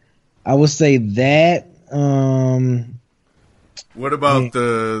 So I would say that. What about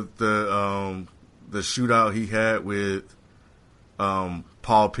the shootout he had with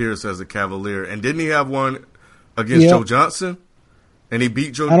Paul Pierce as a Cavalier? And didn't he have one against Joe Johnson? And he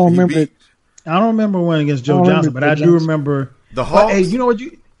beat Joe. I don't remember. I don't remember one against Joe Johnson, but I do remember the Hawks. Hey, you know what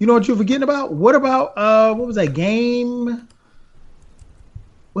you're forgetting about? What about what was that game?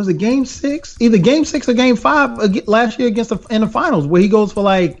 Was it game 6? Either game 6 or game 5 last year in the finals, where he goes for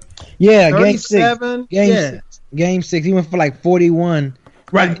like 37. Game 6. He went for like 41.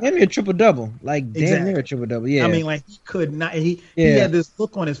 Right, like damn near triple double. Like damn near a triple double. Yeah, I mean, like he could not. He had this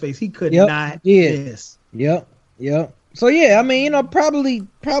look on his face. He could not. Yes. Yep. So yeah, I mean, probably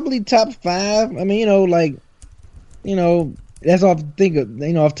top 5. I mean, that's off off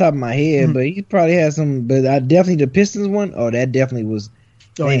the top of my head, but he probably has some. But I definitely the Pistons one. Oh, that definitely was.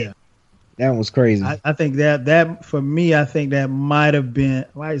 Oh yeah, that one was crazy. I think that for me, I think that might have been.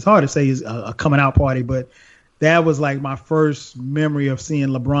 Well, it's hard to say is a coming out party, but that was like my first memory of seeing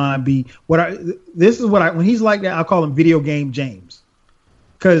LeBron be when he's like that, I call him video game James,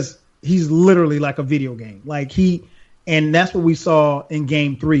 because he's literally like a video game. Like and that's what we saw in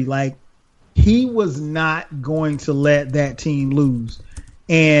game 3. Like he was not going to let that team lose.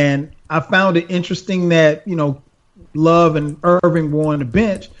 And I found it interesting that, Love and Irving were on the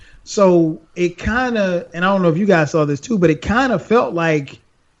bench. So it kind of, and I don't know if you guys saw this too, but it kind of felt like,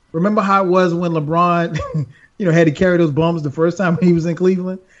 remember how it was when LeBron, had to carry those bums the first time he was in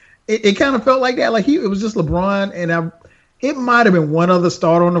Cleveland? It kind of felt like that. Like it was just LeBron, and it might have been one other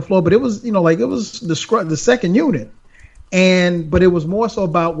starter on the floor, but it was, it was the second unit. But it was more so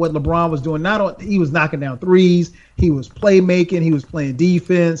about what LeBron was doing. He was knocking down threes, he was playmaking, he was playing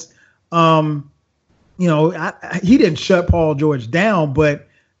defense. He didn't shut Paul George down, but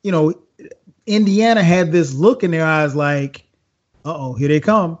Indiana had this look in their eyes like, uh-oh, here they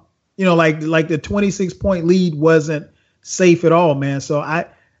come. Like the 26-point lead wasn't safe at all, man. So I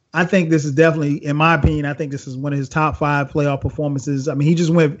think this is definitely, in my opinion, I think this is one of his top 5 playoff performances. I mean, he just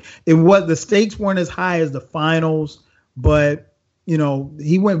went. The stakes weren't as high as the finals. But,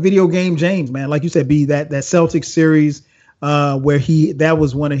 he went video game James, man. Like you said, that Celtics series where that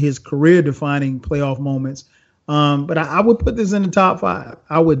was one of his career-defining playoff moments. But I would put this in the top 5.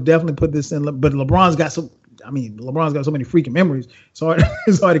 I would definitely put this in. But LeBron's got so many freaking memories. So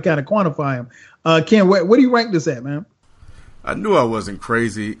it's hard to kind of quantify him. Ken, where do you rank this at, man? I knew I wasn't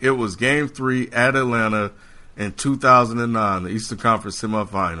crazy. It was game 3 at Atlanta in 2009, the Eastern Conference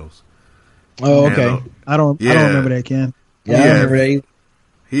semifinals. Oh, okay. I don't remember that, Ken. Yeah, I remember that.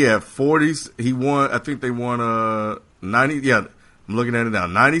 He had 40s. He won. I think they won 90. Yeah, I'm looking at it now.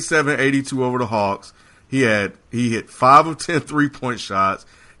 97-82 over the Hawks. He hit 5 of 10 3-point shots.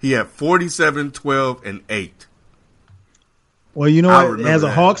 He had 47, 12, and 8. Well, you know what? As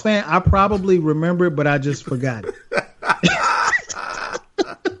a Hawks fan, I probably remember it, but I just forgot it.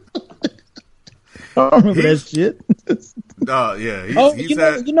 I don't remember that shit. Yeah.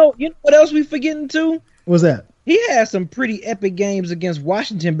 You know what else we forgetting too? What's that? He had some pretty epic games against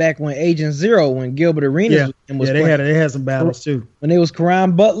Washington back when Agent Zero, when Gilbert Arenas was playing. They had some battles too. When it was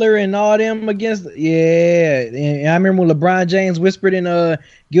Caron Butler and all them against, and I remember when LeBron James whispered in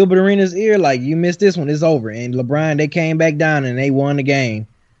Gilbert Arenas' ear, like, "You missed this one, it's over." And LeBron, they came back down and they won the game.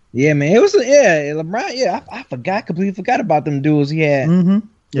 Yeah, man, it was LeBron. Yeah, I completely forgot about them duels he had. Mm-hmm.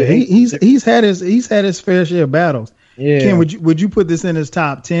 Yeah, he's had his fair share of battles. Yeah. Ken, would you put this in his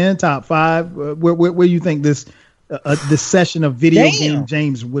top 10, top 5? Where you think this session of video game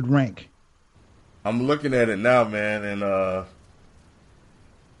James would rank? I'm looking at it now, man, and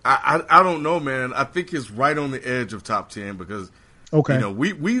I don't know, man. I think it's right on the edge of top 10 because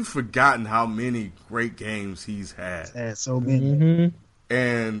we've forgotten how many great games he's had. So many. Mm-hmm.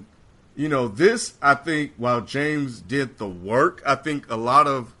 And, this, I think, while James did the work, I think a lot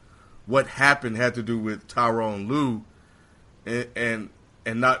of what happened had to do with Tyronn Lue and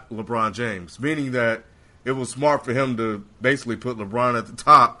not LeBron James, meaning that it was smart for him to basically put LeBron at the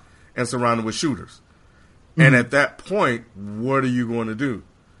top and surround him with shooters. Mm-hmm. And at that point, what are you going to do?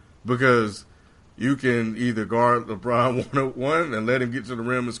 Because you can either guard LeBron one-on-one and let him get to the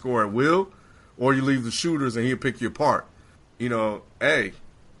rim and score at will, or you leave the shooters and he'll pick you apart.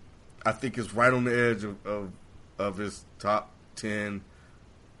 I think it's right on the edge of his top 10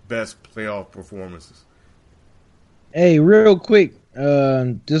 best playoff performances. Hey, real quick,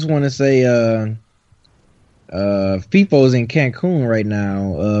 just want to say FIFO's in Cancun right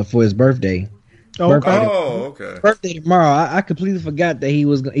now for his birthday. Okay. Birthday tomorrow. I completely forgot that he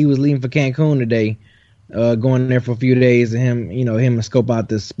was leaving for Cancun today, going there for a few days, and him to scope out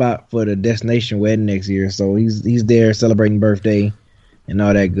the spot for the destination wedding next year. So he's there celebrating birthday and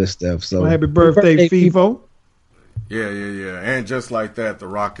all that good stuff. So happy birthday, FIFO. Yeah. And just like that, the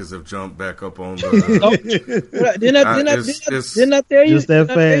Rockets have jumped back up on the... Didn't I tell you? Just that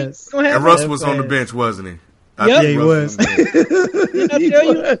fast. And Russ was on the bench, wasn't he? Yeah, he was. Didn't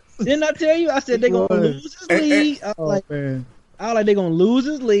I tell you? I said they're going to lose his lead. I was like, they're going to lose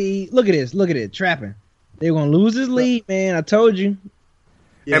his lead. Look at this. Trapping. They're going to lose his lead, man. I told you.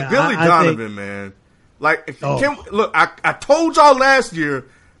 Yeah, and Billy Donovan, man. I told y'all last year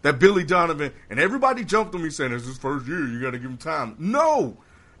that Billy Donovan, and everybody jumped on me saying, it's his first year, you got to give him time. No,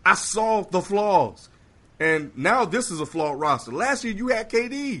 I saw the flaws. And now this is a flawed roster. Last year you had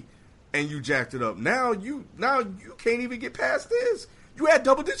KD, and you jacked it up. Now you can't even get past this. You had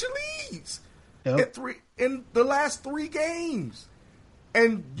double-digit leads in the last 3 games.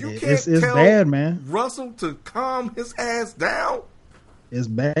 And you can't tell bad, man. Russell to calm his ass down. It's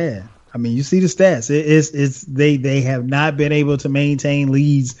bad. I mean, you see the stats. They have not been able to maintain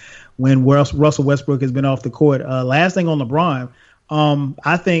leads when Russell Westbrook has been off the court. Last thing on LeBron,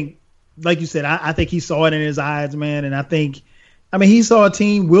 I think, like you said, I think he saw it in his eyes, man. And I think, he saw a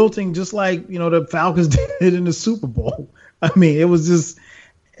team wilting just like, the Falcons did in the Super Bowl. It was just,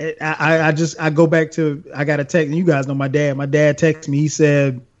 I go back to, I got a text, and you guys know my dad. My dad texted me.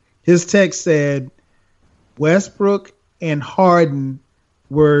 His text said, Westbrook and Harden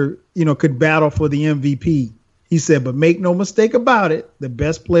could battle for the MVP. He said, but make no mistake about it, the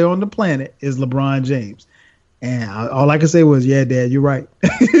best player on the planet is LeBron James. And all I could say was, yeah, Dad, you're right.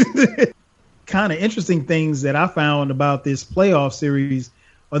 Kind of interesting things that I found about this playoff series,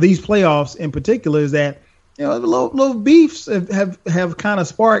 or these playoffs in particular, is that little beefs have kind of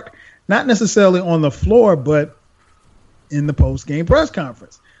sparked, not necessarily on the floor, but in the post-game press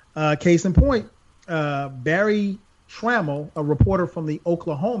conference. Case in point, Barry Trammell, a reporter from the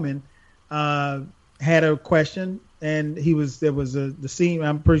Oklahoman, had a question, and there was the scene.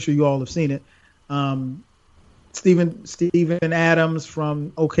 I'm pretty sure you all have seen it. Steven Adams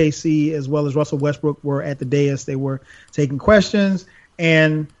from OKC, as well as Russell Westbrook, were at the dais. They were taking questions,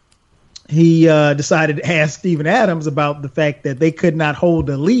 and he decided to ask Steven Adams about the fact that they could not hold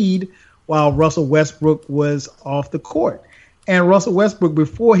the lead while Russell Westbrook was off the court. And Russell Westbrook,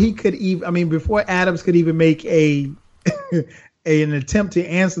 before Adams could even make an attempt to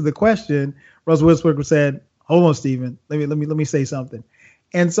answer the question, Russell Westbrook said, "Hold on, Steven, let me say something."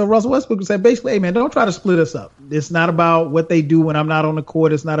 And so Russell Westbrook said, basically, hey man, don't try to split us up. It's not about what they do when I'm not on the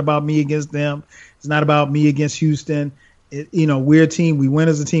court. It's not about me against them. It's not about me against Houston. We're a team. We win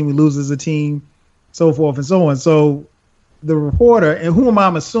as a team. We lose as a team, so forth and so on. So the reporter, and who am I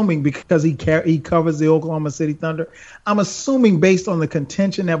assuming, because he covers the Oklahoma City Thunder, I'm assuming based on the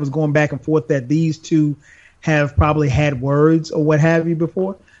contention that was going back and forth that these two have probably had words or what have you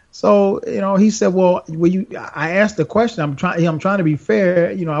before. So, he said, well, I asked the question. I'm trying to be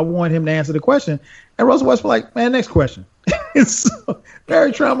fair. I want him to answer the question. And Russell Westbrook like, man, next question. So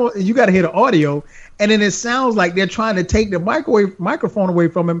Barry Trammell, you got to hear the audio. And then it sounds like they're trying to take the microphone away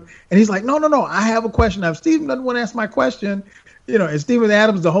from him. And he's like, no, I have a question. Now, if Steven doesn't want to ask my question, and Steven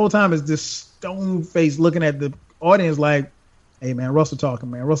Adams the whole time is this stone face looking at the audience like, hey, man, Russell talking,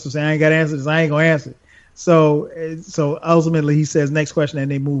 man. Russell saying, I ain't got to answer this. I ain't going to answer it. So ultimately he says next question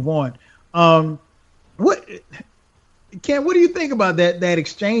and they move on. Ken, what do you think about that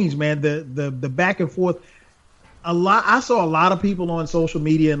exchange, man? The back and forth. I saw a lot of people on social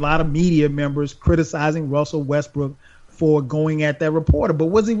media and a lot of media members criticizing Russell Westbrook for going at that reporter, but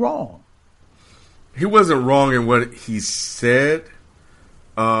was he wrong? He wasn't wrong in what he said.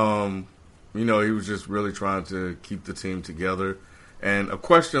 He was just really trying to keep the team together. And a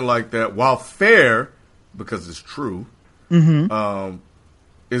question like that, while fair, because it's true,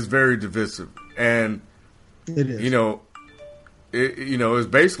 is very divisive. And, it is. it's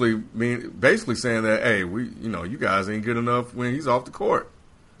basically saying that, hey, you guys ain't good enough when he's off the court.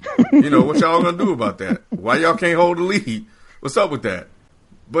 What y'all gonna do about that? Why y'all can't hold the lead? What's up with that?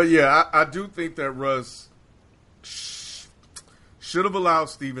 But yeah, I do think that Russ should have allowed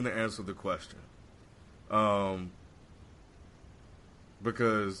Steven to answer the question,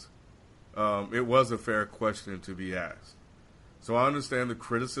 because it was a fair question to be asked. So I understand the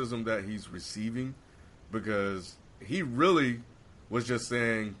criticism that he's receiving, because he really was just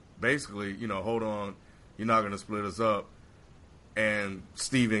saying, basically, hold on, you're not going to split us up, and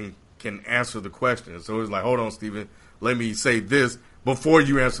Steven can answer the question. So it was like, hold on, Steven, let me say this before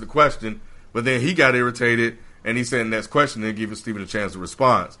you answer the question. But then he got irritated, and he said next question, and giving Steven a chance to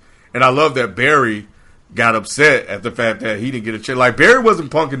respond. And I love that Barry got upset at the fact that he didn't get a chance. Like, Barry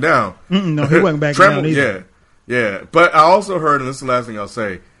wasn't punking down. No, he wasn't backing down either. Yeah. But I also heard, and this is the last thing I'll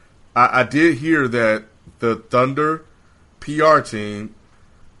say, I did hear that the Thunder PR team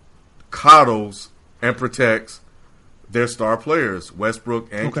coddles and protects their star players, Westbrook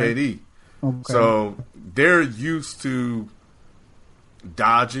and KD. Okay. So they're used to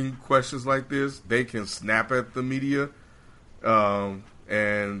dodging questions like this. They can snap at the media,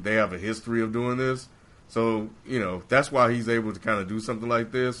 and they have a history of doing this. So, that's why he's able to kind of do something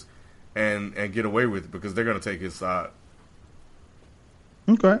like this and get away with it, because they're going to take his side.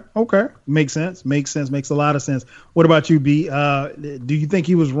 Okay. Makes sense. Makes a lot of sense. What about you, B? Do you think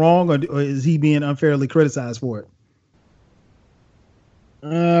he was wrong, or is he being unfairly criticized for it?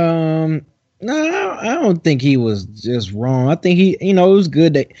 No, I don't think he was just wrong. I think he, it was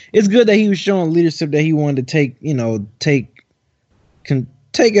good that he was showing leadership, that he wanted to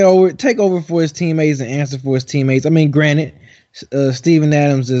take over for his teammates and answer for his teammates. I mean, granted, Steven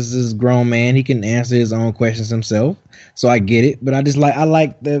Adams is a grown man. He can answer his own questions himself. So I get it. But I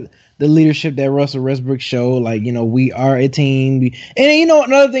like the leadership that Russell Westbrook showed. Like, we are a team. And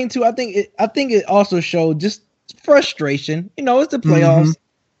another thing too, I think it also showed just frustration. It's the playoffs. Mm-hmm.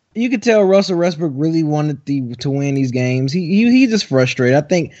 You could tell Russell Westbrook really wanted to win these games. He just frustrated. I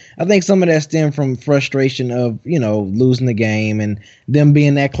think some of that stemmed from frustration of, losing the game and them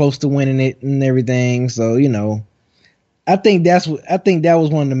being that close to winning it and everything. So, I think that was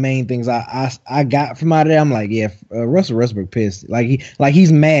one of the main things I got from out of that. I'm like, yeah, Russell Westbrook pissed.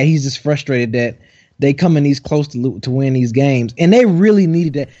 He's mad. He's just frustrated that they come in these close to win these games, and they really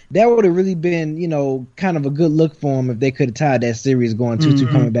needed that. That would have really been, kind of a good look for them if they could have tied that series going 2-2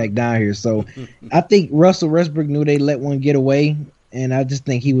 coming back down here. So I think Russell Westbrook knew they let one get away, and I just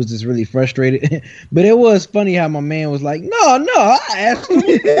think he was just really frustrated. But it was funny how my man was like, no, I asked him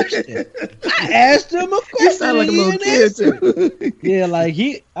a question. You sound like a little kid too. Yeah,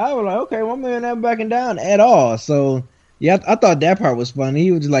 I was like, okay, my man not backing down at all. So yeah, I thought that part was funny. He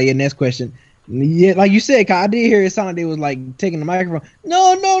was just like, yeah, next question. Yeah, like you said, I did hear it sound like they was like taking the microphone.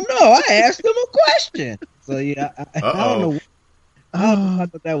 No, I asked them a question. So yeah, I don't know. I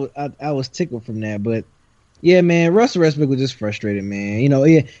thought I was tickled from that, but yeah, man, Russell Westbrook was just frustrated, man.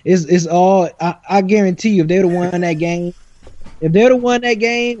 It's all. I guarantee you, if they'd have won that game,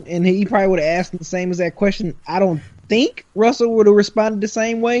 and he probably would have asked the same exact question, I don't think Russell would have responded the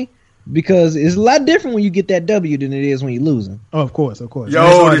same way. Because it's a lot different when you get that W than it is when you're losing. Oh, of course.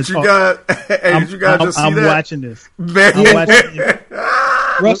 Yo, did you guys just see that? I'm watching this. Man. I'm watching this.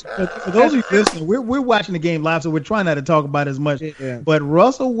 Russell, for those of you listening, we're watching the game live, so we're trying not to talk about it as much. Yeah. But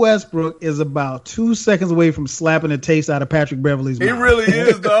Russell Westbrook is about 2 seconds away from slapping the taste out of Patrick Beverley's mouth. He really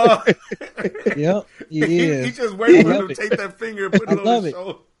is, dog. Yep, he just waiting for him to take that finger and put it on his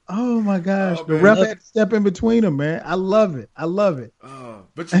shoulder. Oh my gosh, the ref had to step in between them, man. I love it.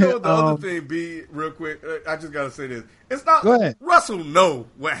 But the other thing, B, real quick, I just gotta say this. It's not Russell know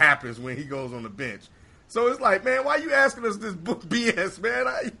what happens when he goes on the bench. So it's like, man, why you asking us this BS,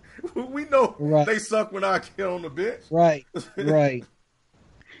 man? We know they suck when I get on the bench. Right.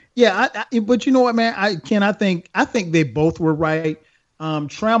 Yeah, but you know what, man? I think they both were right.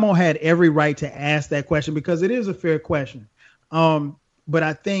 Trammell had every right to ask that question because it is a fair question. But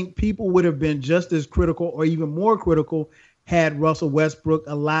I think people would have been just as critical or even more critical had Russell Westbrook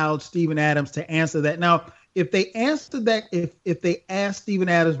allowed Steven Adams to answer that. Now, if they answered that, if they asked Steven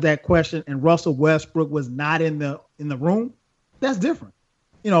Adams that question and Russell Westbrook was not in the room, that's different.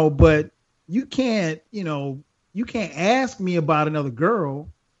 But you can't ask me about another girl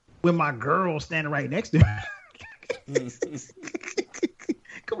when my girl's standing right next to me.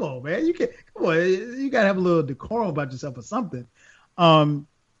 Come on, man. You gotta have a little decorum about yourself or something.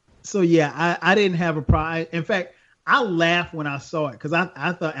 So yeah, I didn't have a problem. In fact, I laughed when I saw it because I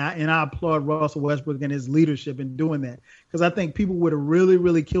thought, and I applaud Russell Westbrook and his leadership in doing that, because I think people would have really,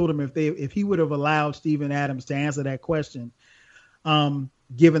 really killed him if he would have allowed Steven Adams to answer that question.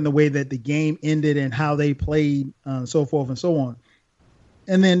 given the way that the game ended and how they played, so forth and so on.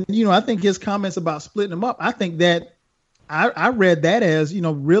 And then, I think his comments about splitting them up, I think that I read that as,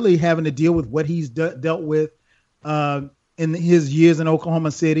 really having to deal with what he's dealt with in his years in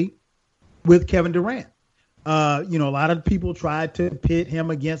Oklahoma City with Kevin Durant. A lot of people tried to pit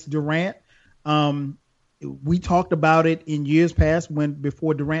him against Durant. We talked about it in years past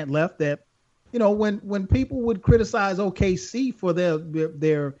before Durant left that, when people would criticize OKC for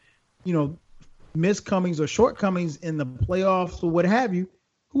their miscomings or shortcomings in the playoffs or what have you,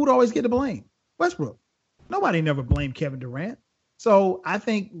 who would always get the blame? Westbrook. Nobody never blamed Kevin Durant. So I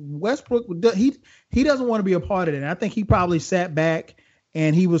think Westbrook, he doesn't want to be a part of it. And I think he probably sat back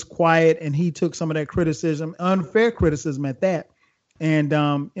and he was quiet and he took some of that criticism, unfair criticism at that. And,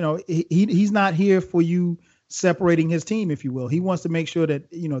 he's not here for you separating his team, if you will. He wants to make sure that,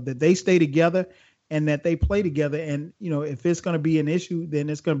 that they stay together and that they play together. And, if it's going to be an issue, then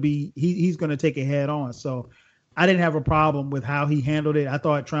it's going to be, he's going to take it head on. So I didn't have a problem with how he handled it. I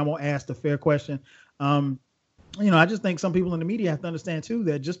thought Trammell asked a fair question. I just think some people in the media have to understand too,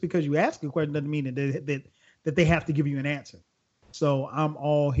 that just because you ask a question doesn't mean that they have to give you an answer. So I'm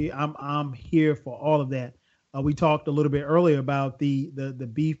all here. I'm here for all of that. We talked a little bit earlier about the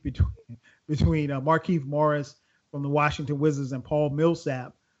beef between Markieff Morris from the Washington Wizards and Paul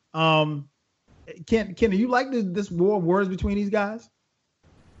Millsap. Ken, do you like this war of words between these guys?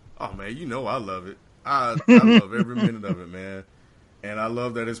 Oh man, I love it. I love every minute of it, man. And I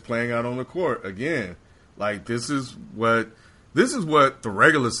love that it's playing out on the court again. Like this is what the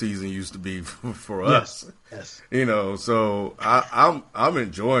regular season used to be for us. Yes. So I'm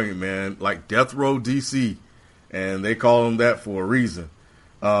enjoying it, man. Like Death Row DC, and they call them that for a reason.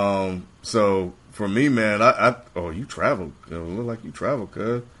 So for me, man, you travel. It look like you travel,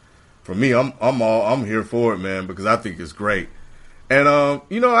 cuz. For me, I'm here for it, man, because I think it's great. And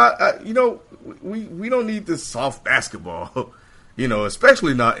we don't need this soft basketball,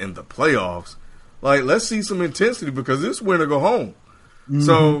 especially not in the playoffs. Like, let's see some intensity because this win or go home. Mm-hmm.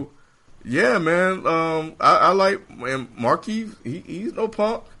 So, yeah, man, I like Markieff. He's no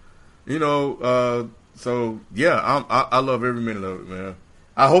punk, So yeah, I love every minute of it, man.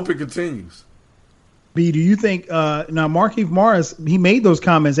 I hope it continues. B, do you think now Markieff Morris? He made those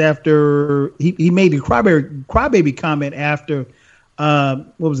comments after he made the crybaby comment after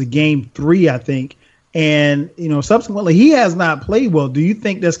what was it, Game 3, I think. And, subsequently, he has not played well. Do you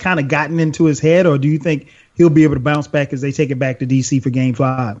think that's kind of gotten into his head, or do you think he'll be able to bounce back as they take it back to D.C. for Game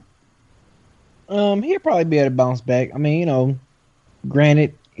 5? He'll probably be able to bounce back. I mean,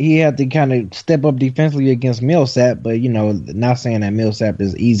 granted, he had to kind of step up defensively against Millsap, but, not saying that Millsap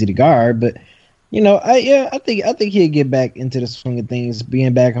is easy to guard. But, I think he'll get back into the swing of things,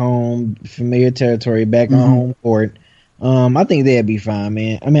 being back home, familiar territory, back on home court. I think they'll be fine,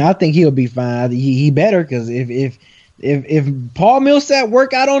 man. I mean, I think he'll be fine. He better, because if Paul Millsap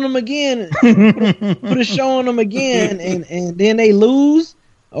work out on him again, put a show on him again, and then they lose,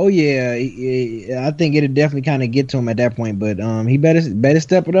 oh yeah, I think it'll definitely kind of get to him at that point. But he better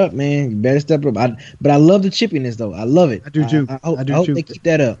step it up, man. He better step it up. But I love the chippiness, though. I love it. I do too. I hope they keep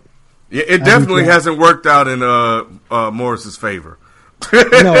that up. Yeah, it definitely hasn't worked out in Morris's favor.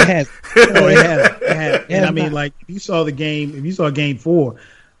 No, it has. It has. And I mean, like, if you saw Game 4,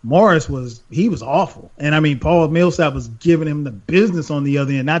 Morris was awful. And I mean, Paul Millsap was giving him the business on the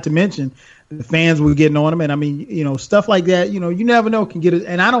other end, not to mention the fans were getting on him. And I mean, stuff like that, you never know can get it.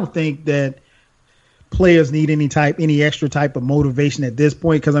 And I don't think that players need any extra type of motivation at this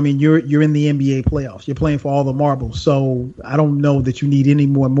point, because I mean, you're in the NBA playoffs. You're playing for all the marbles. So I don't know that you need any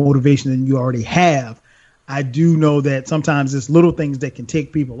more motivation than you already have. I do know that sometimes it's little things that can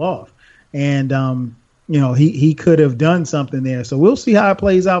take people off. And, he could have done something there. So we'll see how it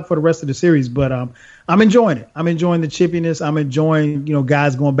plays out for the rest of the series. But I'm enjoying it. I'm enjoying the chippiness. I'm enjoying,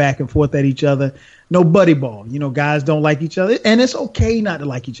 guys going back and forth at each other. No buddy ball. Guys don't like each other. And it's okay not to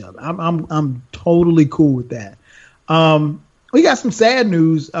like each other. I'm totally cool with that. We got some sad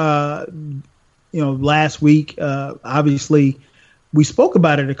news, last week. Obviously, we spoke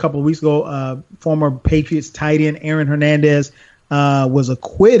about it a couple of weeks ago. Former Patriots tight end Aaron Hernandez was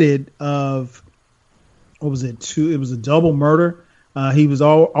acquitted of, what was it? It was a double murder. He was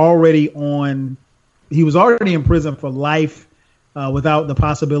already in prison for life without the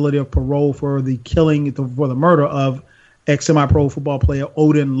possibility of parole for the murder of ex-semi-pro football player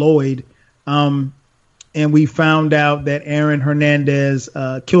Odin Lloyd. And we found out that Aaron Hernandez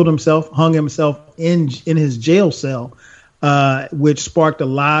killed himself, hung himself in his jail cell. Which sparked a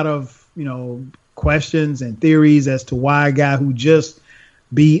lot of, questions and theories as to why a guy who just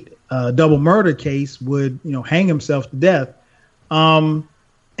beat a double murder case would, hang himself to death. And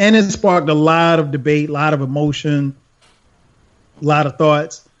it sparked a lot of debate, a lot of emotion, a lot of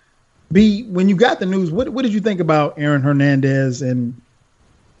thoughts. B, when you got the news, what did you think about Aaron Hernandez and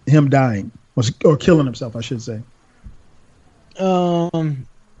him dying or killing himself, I should say?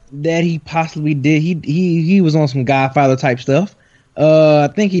 That he possibly did. He was on some Godfather type stuff. I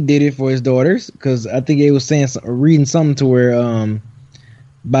think he did it for his daughters because I think he was reading something to where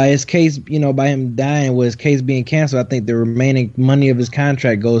by his case, by him dying, with his case being canceled, I think the remaining money of his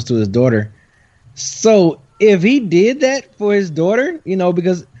contract goes to his daughter. So if he did that for his daughter,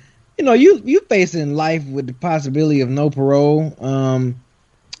 because you facing life with the possibility of no parole,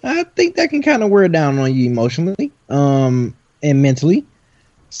 I think that can kind of wear down on you emotionally and mentally.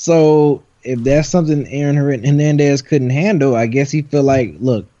 So if that's something Aaron Hernandez couldn't handle, I guess he feel like,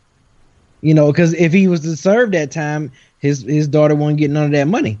 look, because if he was to serve that time, his daughter won't get none of that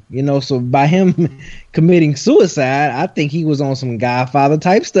money, So by him committing suicide, I think he was on some Godfather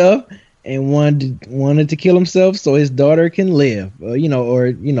type stuff and wanted to kill himself so his daughter can live,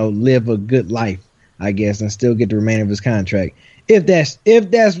 live a good life, I guess, and still get the remainder of his contract. If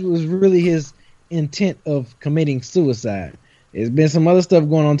that was really his intent of committing suicide. There's been some other stuff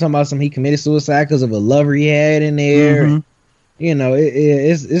going on talking about he committed suicide because of a lover he had in there. Mm-hmm.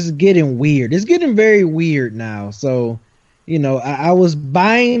 It's getting weird. It's getting very weird now. So, I was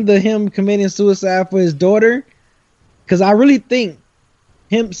buying him committing suicide for his daughter because I really think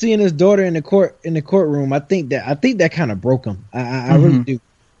him seeing his daughter in the courtroom. I think that kind of broke him. I really do.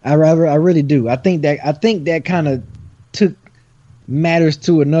 I really do. I think that kind of took matters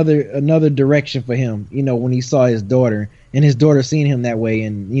to another direction for him. When he saw his daughter. And his daughter seeing him that way,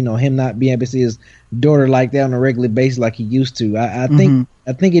 and him not being able to see his daughter like that on a regular basis like he used to. I think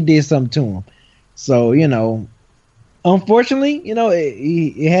it did something to him. So unfortunately,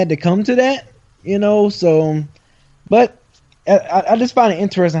 it had to come to that. So, but I just find it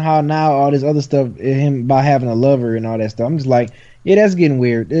interesting how now all this other stuff, him by having a lover and all that stuff. I'm just like, yeah, that's getting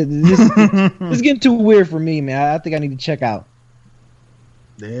weird. It's getting too weird for me, man. I think I need to check out.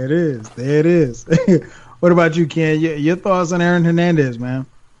 There it is. What about you, Ken? Your thoughts on Aaron Hernandez, man?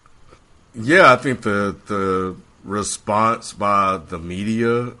 Yeah, I think the response by the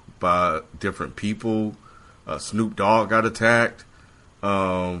media, by different people, Snoop Dogg got attacked.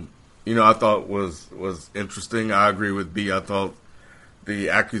 I thought was interesting. I agree with B. I thought the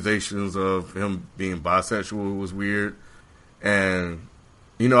accusations of him being bisexual was weird. And,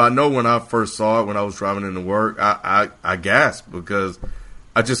 I know when I first saw it, when I was driving into work, I gasped because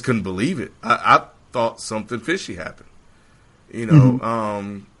I just couldn't believe it. I thought something fishy happened,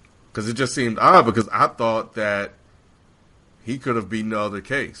 because it just seemed odd because I thought that he could have beaten the other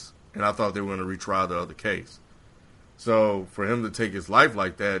case, and I thought they were going to retry the other case. So for him to take his life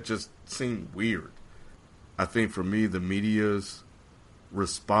like that just seemed weird. I think for me, the media's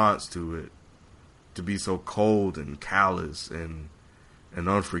response to it, to be so cold and callous and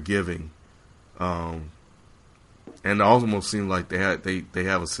unforgiving, and it almost seemed like they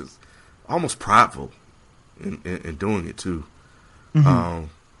have a sense, almost prideful in doing it too. I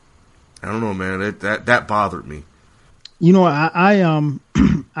don't know, man. That bothered me.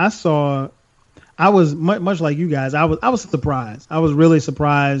 I saw. I was much like you guys. I was surprised. I was really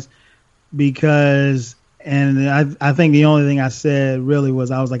surprised because, and I think the only thing I said really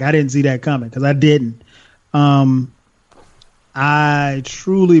was I was like I didn't see that coming because I didn't. I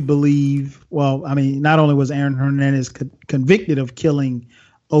truly believe. Well, I mean, not only was Aaron Hernandez convicted of killing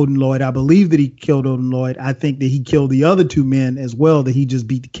Odin Lloyd, I believe that he killed Odin Lloyd. I think that he killed the other two men as well that he just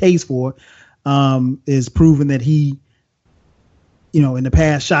beat the case for. Is proven that he, in the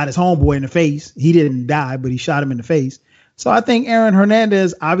past shot his homeboy in the face. He didn't die, but he shot him in the face. So I think Aaron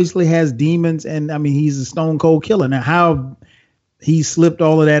Hernandez obviously has demons, and I mean he's a stone cold killer. Now how he slipped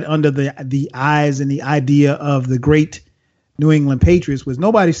all of that under the eyes and the idea of the great New England Patriots, which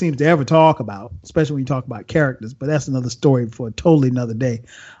nobody seems to ever talk about, especially when you talk about characters, but that's another story for a totally another day.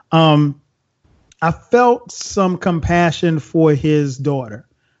 I felt some compassion for his daughter.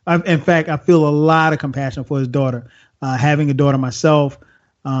 In fact, I feel a lot of compassion for his daughter. Having a daughter myself,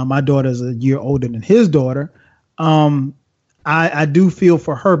 my daughter is a year older than his daughter. I do feel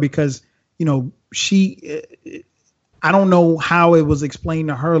for her because, she, I don't know how it was explained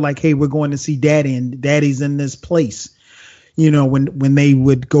to her, like, hey, we're going to see daddy and daddy's in this place. When they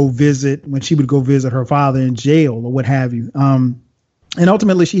would go visit, when she would go visit her father in jail or what have you. And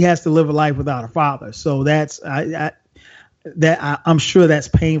ultimately she has to live a life without a father. So I'm sure that's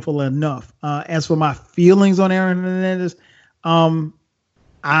painful enough. As for my feelings on Aaron Hernandez,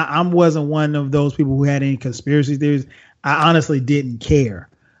 I wasn't one of those people who had any conspiracy theories. I honestly didn't care.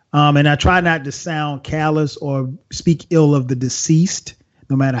 And I try not to sound callous or speak ill of the deceased.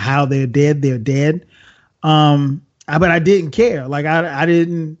 No matter how they're dead, they're dead. But I didn't care. Like I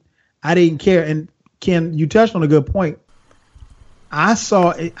didn't care. And Ken, you touched on a good point. I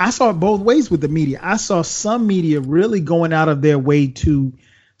saw it both ways with the media. I saw some media really going out of their way to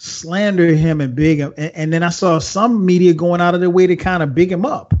slander him and big him, and then I saw some media going out of their way to kind of big him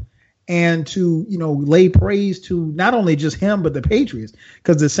up and to, lay praise to not only just him but the Patriots.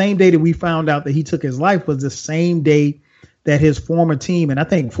 Because the same day that we found out that he took his life was the same day that his former team, and I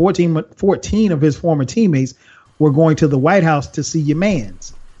think 14 of his former teammates, were going to the White House to see your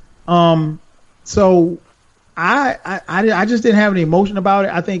mans. So I just didn't have any emotion about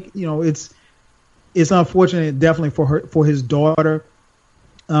it. I think it's unfortunate, definitely for his daughter.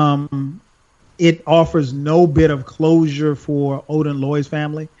 It offers no bit of closure for Odin Lloyd's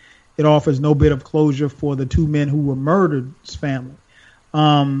family. It offers no bit of closure for the two men who were murdered's family.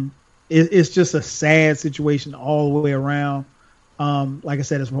 It's just a sad situation all the way around. Like I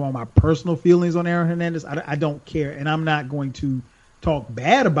said, it's from all my personal feelings on Aaron Hernandez. I don't care, and I'm not going to talk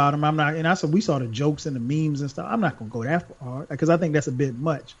bad about him. I'm not, and I said we saw the jokes and the memes and stuff. I'm not going to go that far because I think that's a bit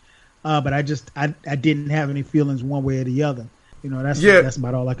much. But I didn't have any feelings one way or the other. That's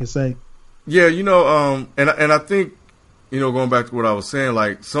about all I can say. Yeah, and I think, going back to what I was saying,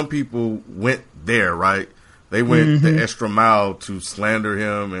 like some people went there, right? They went the extra mile to slander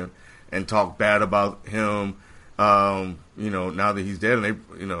him and talk bad about him. Now that he's dead, and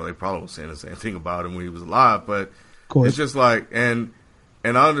they probably were saying the same thing about him when he was alive, but it's just like, and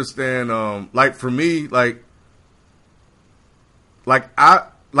I understand, like for me, like I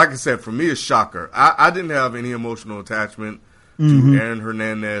said, for me, it's shocker. I didn't have any emotional attachment to Aaron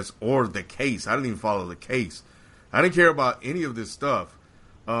Hernandez or the case. I didn't even follow the case. I didn't care about any of this stuff.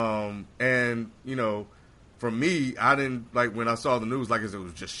 For me, I didn't, like, when I saw the news, like I said, it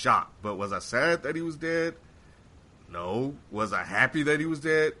was just shock. But was I sad that he was dead? No. Was I happy that he was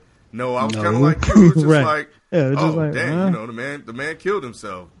dead? No. I was kind of like you. It was just right. Dang, the man killed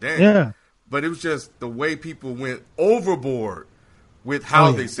himself. Dang. Yeah. But it was just the way people went overboard with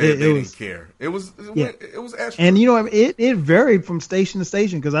how they said they didn't care. It was extra. And it varied from station to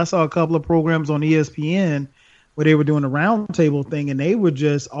station, because I saw a couple of programs on ESPN where they were doing a roundtable thing, and they were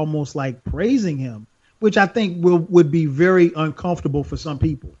just almost like praising him, which I think would be very uncomfortable for some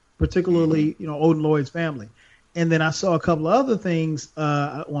people, particularly Odin Lloyd's family. And then I saw a couple of other things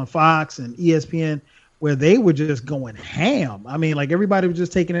on Fox and ESPN where they were just going ham. I mean, like everybody was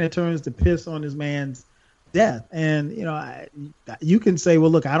just taking their turns to piss on this man's death. And you can say, well,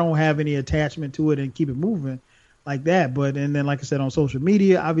 look, I don't have any attachment to it and keep it moving like that. But and then, like I said, on social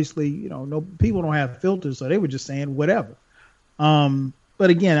media, obviously, no people don't have filters, so they were just saying whatever. But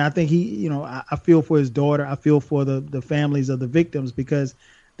again, I think I feel for his daughter. I feel for the families of the victims, because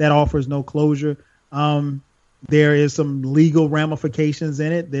that offers no closure. There is some legal ramifications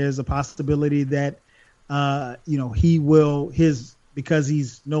in it. There's a possibility that he will, because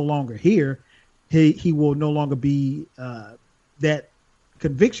he's no longer here, he will no longer be, that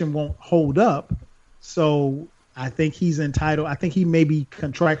conviction won't hold up. So I think he's entitled. I think he may be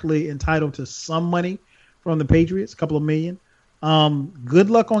contractually entitled to some money from the Patriots, a couple of million. Good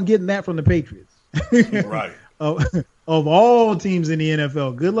luck on getting that from the Patriots. Right. Of all teams in the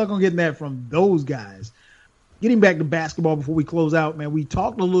NFL, good luck on getting that from those guys. Getting back to basketball before we close out, man, we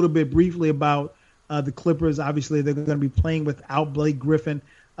talked a little bit briefly about the Clippers. Obviously, they're going to be playing without Blake Griffin.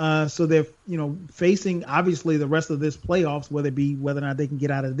 So they're, facing obviously the rest of this playoffs, whether or not they can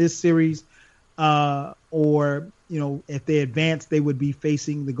get out of this series, or if they advance, they would be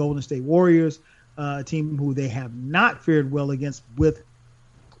facing the Golden State Warriors, a team who they have not fared well against with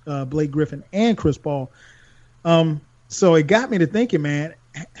Blake Griffin and Chris Paul. So it got me to thinking, man,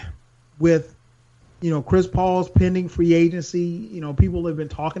 with Chris Paul's pending free agency, people have been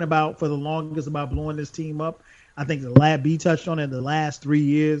talking about for the longest about blowing this team up. I think the Lab B touched on it. The last 3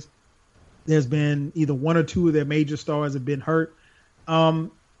 years, there's been either one or two of their major stars have been hurt.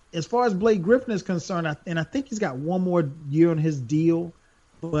 As far as Blake Griffin is concerned, I think he's got one more year on his deal,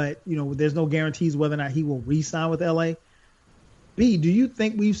 but there's no guarantees whether or not he will re-sign with LA. B, do you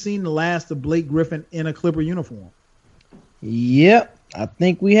think we've seen the last of Blake Griffin in a Clipper uniform? Yep, I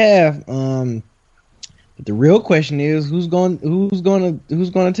think we have. But the real question is who's going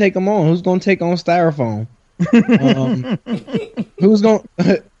to take him on? Who's going to take on Styrofoam? Who's going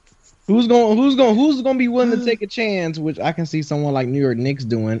to be willing to take a chance? Which I can see someone like New York Knicks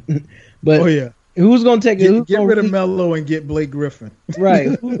doing. But who's going to take it? Get rid of Melo and get Blake Griffin. Right.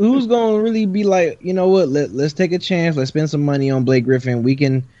 Who's going to really be like, what? Let's take a chance. Let's spend some money on Blake Griffin. We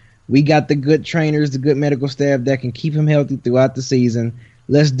got the good trainers, the good medical staff that can keep him healthy throughout the season.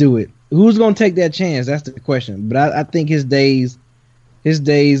 let's do it. Who's gonna take that chance? That's the question. But I think his days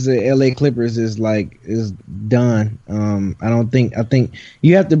LA Clippers is done. I think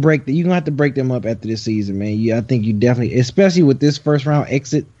you have to you're gonna have to break them up after this season, man. I think you definitely, especially with this first round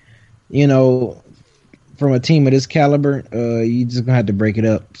exit, from a team of this caliber, you just gonna have to break it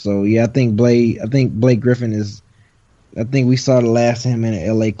up. So yeah, I think Blake Griffin I think we saw the last of him in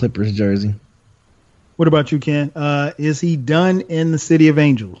an LA Clippers jersey. What about you, Ken? Is he done in the City of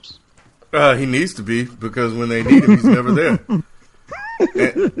Angels? He needs to be, because when they need him, he's never there.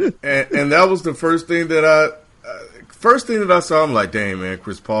 and that was the first thing that I saw. I'm like, dang, man,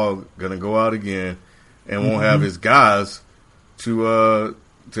 Chris Paul gonna go out again and won't have his guys to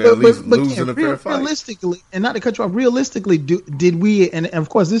at least lose in a fair fight. Realistically, and not to cut you off, realistically, did we? And of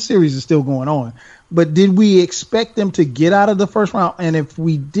course, this series is still going on. But did we expect them to get out of the first round? And if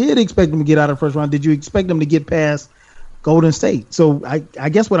we did expect them to get out of the first round, did you expect them to get past Golden State? So I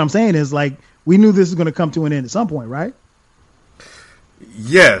guess what I'm saying is, we knew this was going to come to an end at some point, right?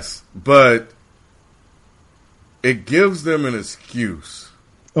 Yes, but it gives them an excuse.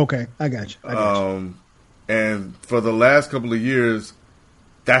 Okay, I got you. And for the last couple of years,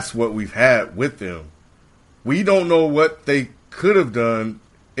 that's what we've had with them. We don't know what they could have done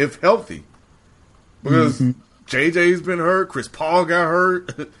if healthy. Because JJ's been hurt, Chris Paul got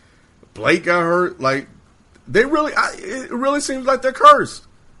hurt, Blake got hurt. It really seems like they're cursed.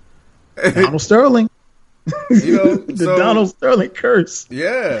 Donald Sterling. The Donald Sterling curse.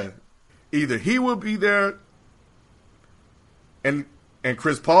 Yeah. Either he will be there and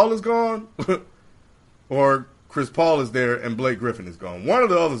Chris Paul is gone, or Chris Paul is there and Blake Griffin is gone. One or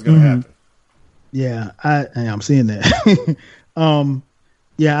the other is going to happen. Yeah, I'm seeing that.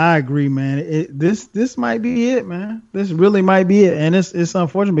 Yeah, I agree, man. This might be it, man. This really might be it, and it's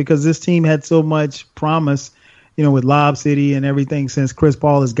unfortunate because this team had so much promise, with Lob City and everything since Chris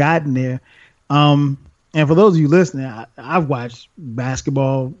Paul has gotten there. And for those of you listening, I've watched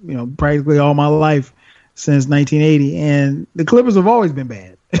basketball, practically all my life since 1980, and the Clippers have always been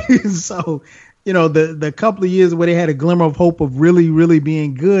bad. So, the couple of years where they had a glimmer of hope of really, really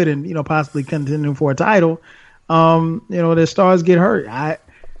being good and possibly contending for a title, their stars get hurt. I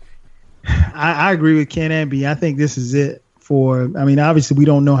agree with Ken and B. I think this is it obviously we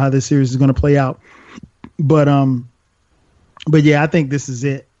don't know how this series is going to play out, but yeah, I think this is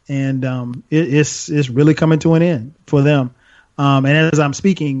it. And it's really coming to an end for them. And as I'm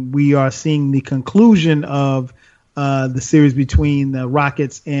speaking, we are seeing the conclusion of the series between the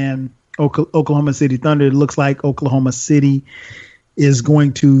Rockets and Oklahoma City Thunder. It looks like Oklahoma City is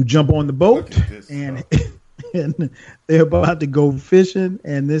going to jump on the boat and they're about to go fishing.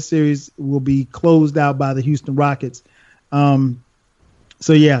 And this series will be closed out by the Houston Rockets. So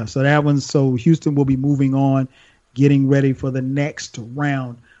Houston will be moving on, getting ready for the next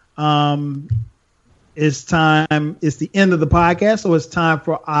round. It's time. It's the end of the podcast, so it's time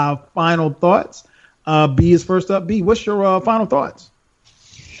for our final thoughts. B is first up. B, what's your final thoughts?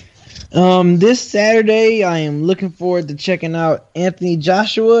 This Saturday, I am looking forward to checking out Anthony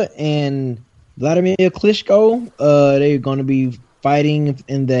Joshua and Vladimir Klitschko. They're going to be fighting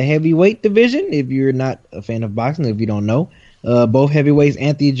in the heavyweight division. If you're not a fan of boxing, if you don't know, both heavyweights.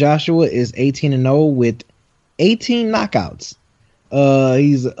 Anthony Joshua is 18-0 with 18 knockouts.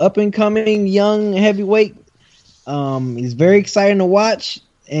 He's an up-and-coming young heavyweight. He's very exciting to watch,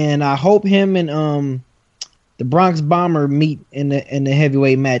 and I hope him and the Bronx Bomber meet in the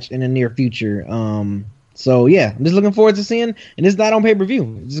heavyweight match in the near future. So yeah, I'm just looking forward to seeing. And it's not on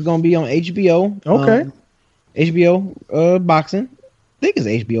pay-per-view. It's going to be on HBO. Okay. HBO boxing. I think it's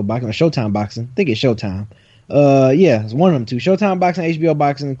HBO boxing or Showtime boxing. I think it's Showtime. Yeah, it's one of them two. Showtime boxing, HBO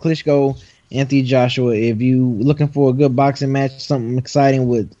boxing, Klitschko, Anthony Joshua. If you looking for a good boxing match, something exciting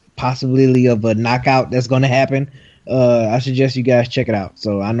with possibility of a knockout that's going to happen, I suggest you guys check it out.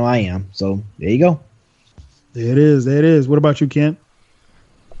 So I know I am. So there you go. There it is. There it is. What about you, Ken?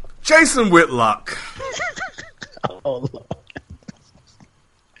 Jason Whitlock. Oh, Lord.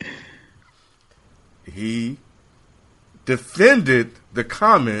 He defended the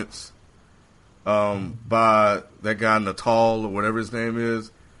comments by that guy Natal or whatever his name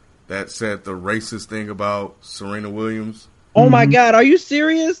is that said the racist thing about Serena Williams. Oh my God, are you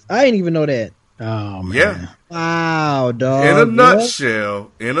serious? I didn't even know that. Oh man. Yeah. Wow, dog. In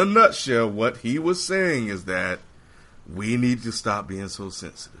a nutshell, what he was saying is that we need to stop being so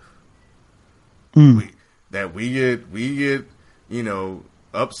sensitive. We get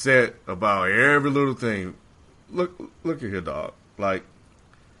upset about every little thing. Look at here, dog. Like,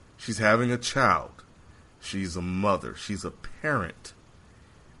 she's having a child. She's a mother. She's a parent.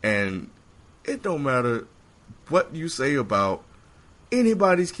 And it don't matter what you say about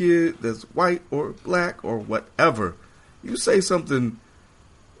anybody's kid that's white or black or whatever, you say something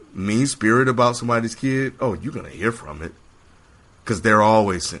mean-spirited about somebody's kid, oh, you're going to hear from it. Because they're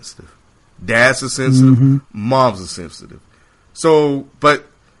always sensitive. Dads are sensitive. Moms are sensitive. So, but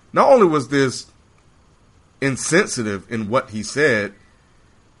not only was this insensitive in what he said,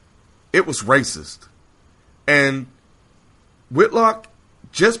 it was racist. And Whitlock,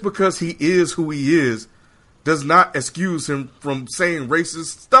 just because he is who he is, does not excuse him from saying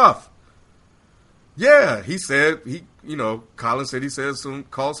racist stuff. Yeah, he said, Colin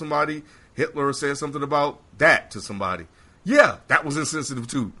said called somebody Hitler, or said something about that to somebody. Yeah, that was insensitive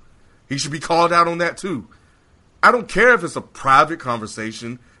too. He should be called out on that too. I don't care if it's a private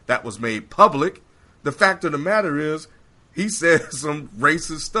conversation that was made public. The fact of the matter is, he said some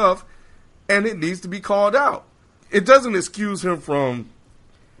racist stuff, and it needs to be called out. It doesn't excuse him from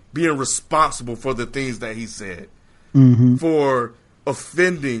being responsible for the things that he said, for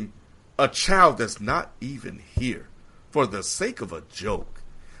offending a child that's not even here for the sake of a joke.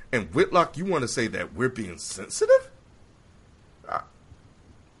 And Whitlock, you want to say that we're being sensitive?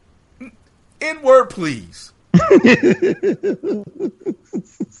 N-word, please.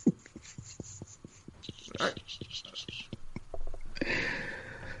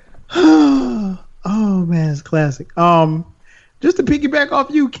 Oh man, it's classic. Just to piggyback off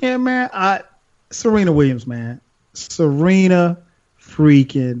you, Ken, man, Serena Williams, man. Serena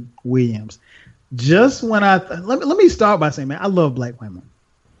freaking Williams. Just when let me start by saying, man, I love black women.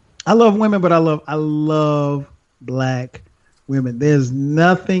 I love women, but I love black women. There's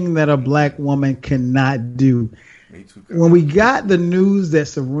nothing that a black woman cannot do. Me too. When we got the news that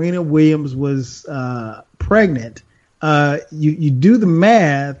Serena Williams was pregnant, you do the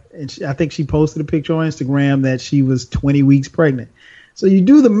math, and I think she posted a picture on Instagram that she was 20 weeks pregnant. So you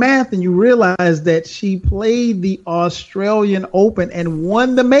do the math and you realize that she played the Australian Open and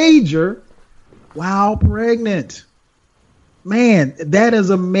won the major while pregnant. Man, that is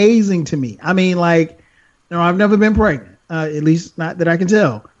amazing to me. I mean, I've never been pregnant, at least not that I can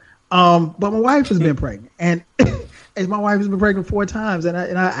tell. But my wife has been pregnant, and my wife has been pregnant 4 times. And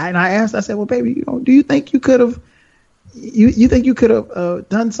I asked, I said, well, baby, do you think you could have? You think you could have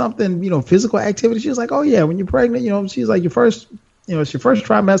done something, physical activity? She was like, oh yeah, when you're pregnant, she's like, it's your first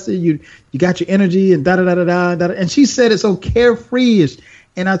trimester, you got your energy and da da da da da. And she said it so carefree-ish.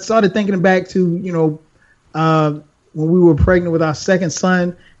 And I started thinking back to, when we were pregnant with our second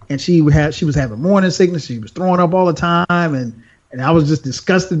son, and she was having morning sickness. She was throwing up all the time, and I was just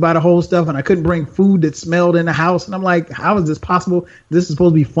disgusted by the whole stuff, and I couldn't bring food that smelled in the house. And I'm like, how is this possible? This is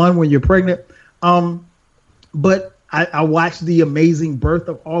supposed to be fun when you're pregnant. But I watched the amazing birth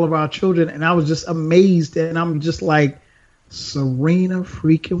of all of our children, and I was just amazed. And I'm just like, Serena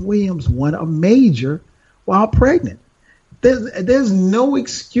freaking Williams won a major while pregnant. There's no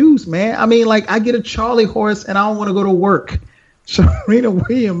excuse, man. I mean, I get a Charlie horse and I don't want to go to work. Serena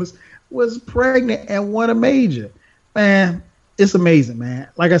Williams was pregnant and won a major. Man, it's amazing, man.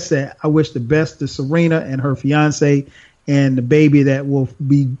 Like I said, I wish the best to Serena and her fiance and the baby that will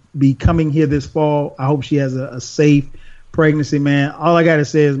be coming here this fall. I hope she has a safe pregnancy, man. All I got to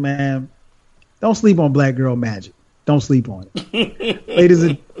say is, man, don't sleep on Black Girl Magic. Don't sleep on it.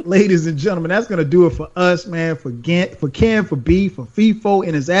 Ladies and gentlemen, that's going to do it for us, man, for Ken, for B, for FIFO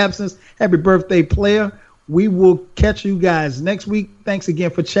in his absence. Happy birthday, player. We will catch you guys next week. Thanks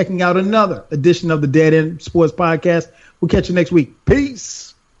again for checking out another edition of the Dead End Sports Podcast. We'll catch you next week.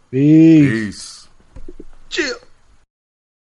 Peace. Peace. Chill.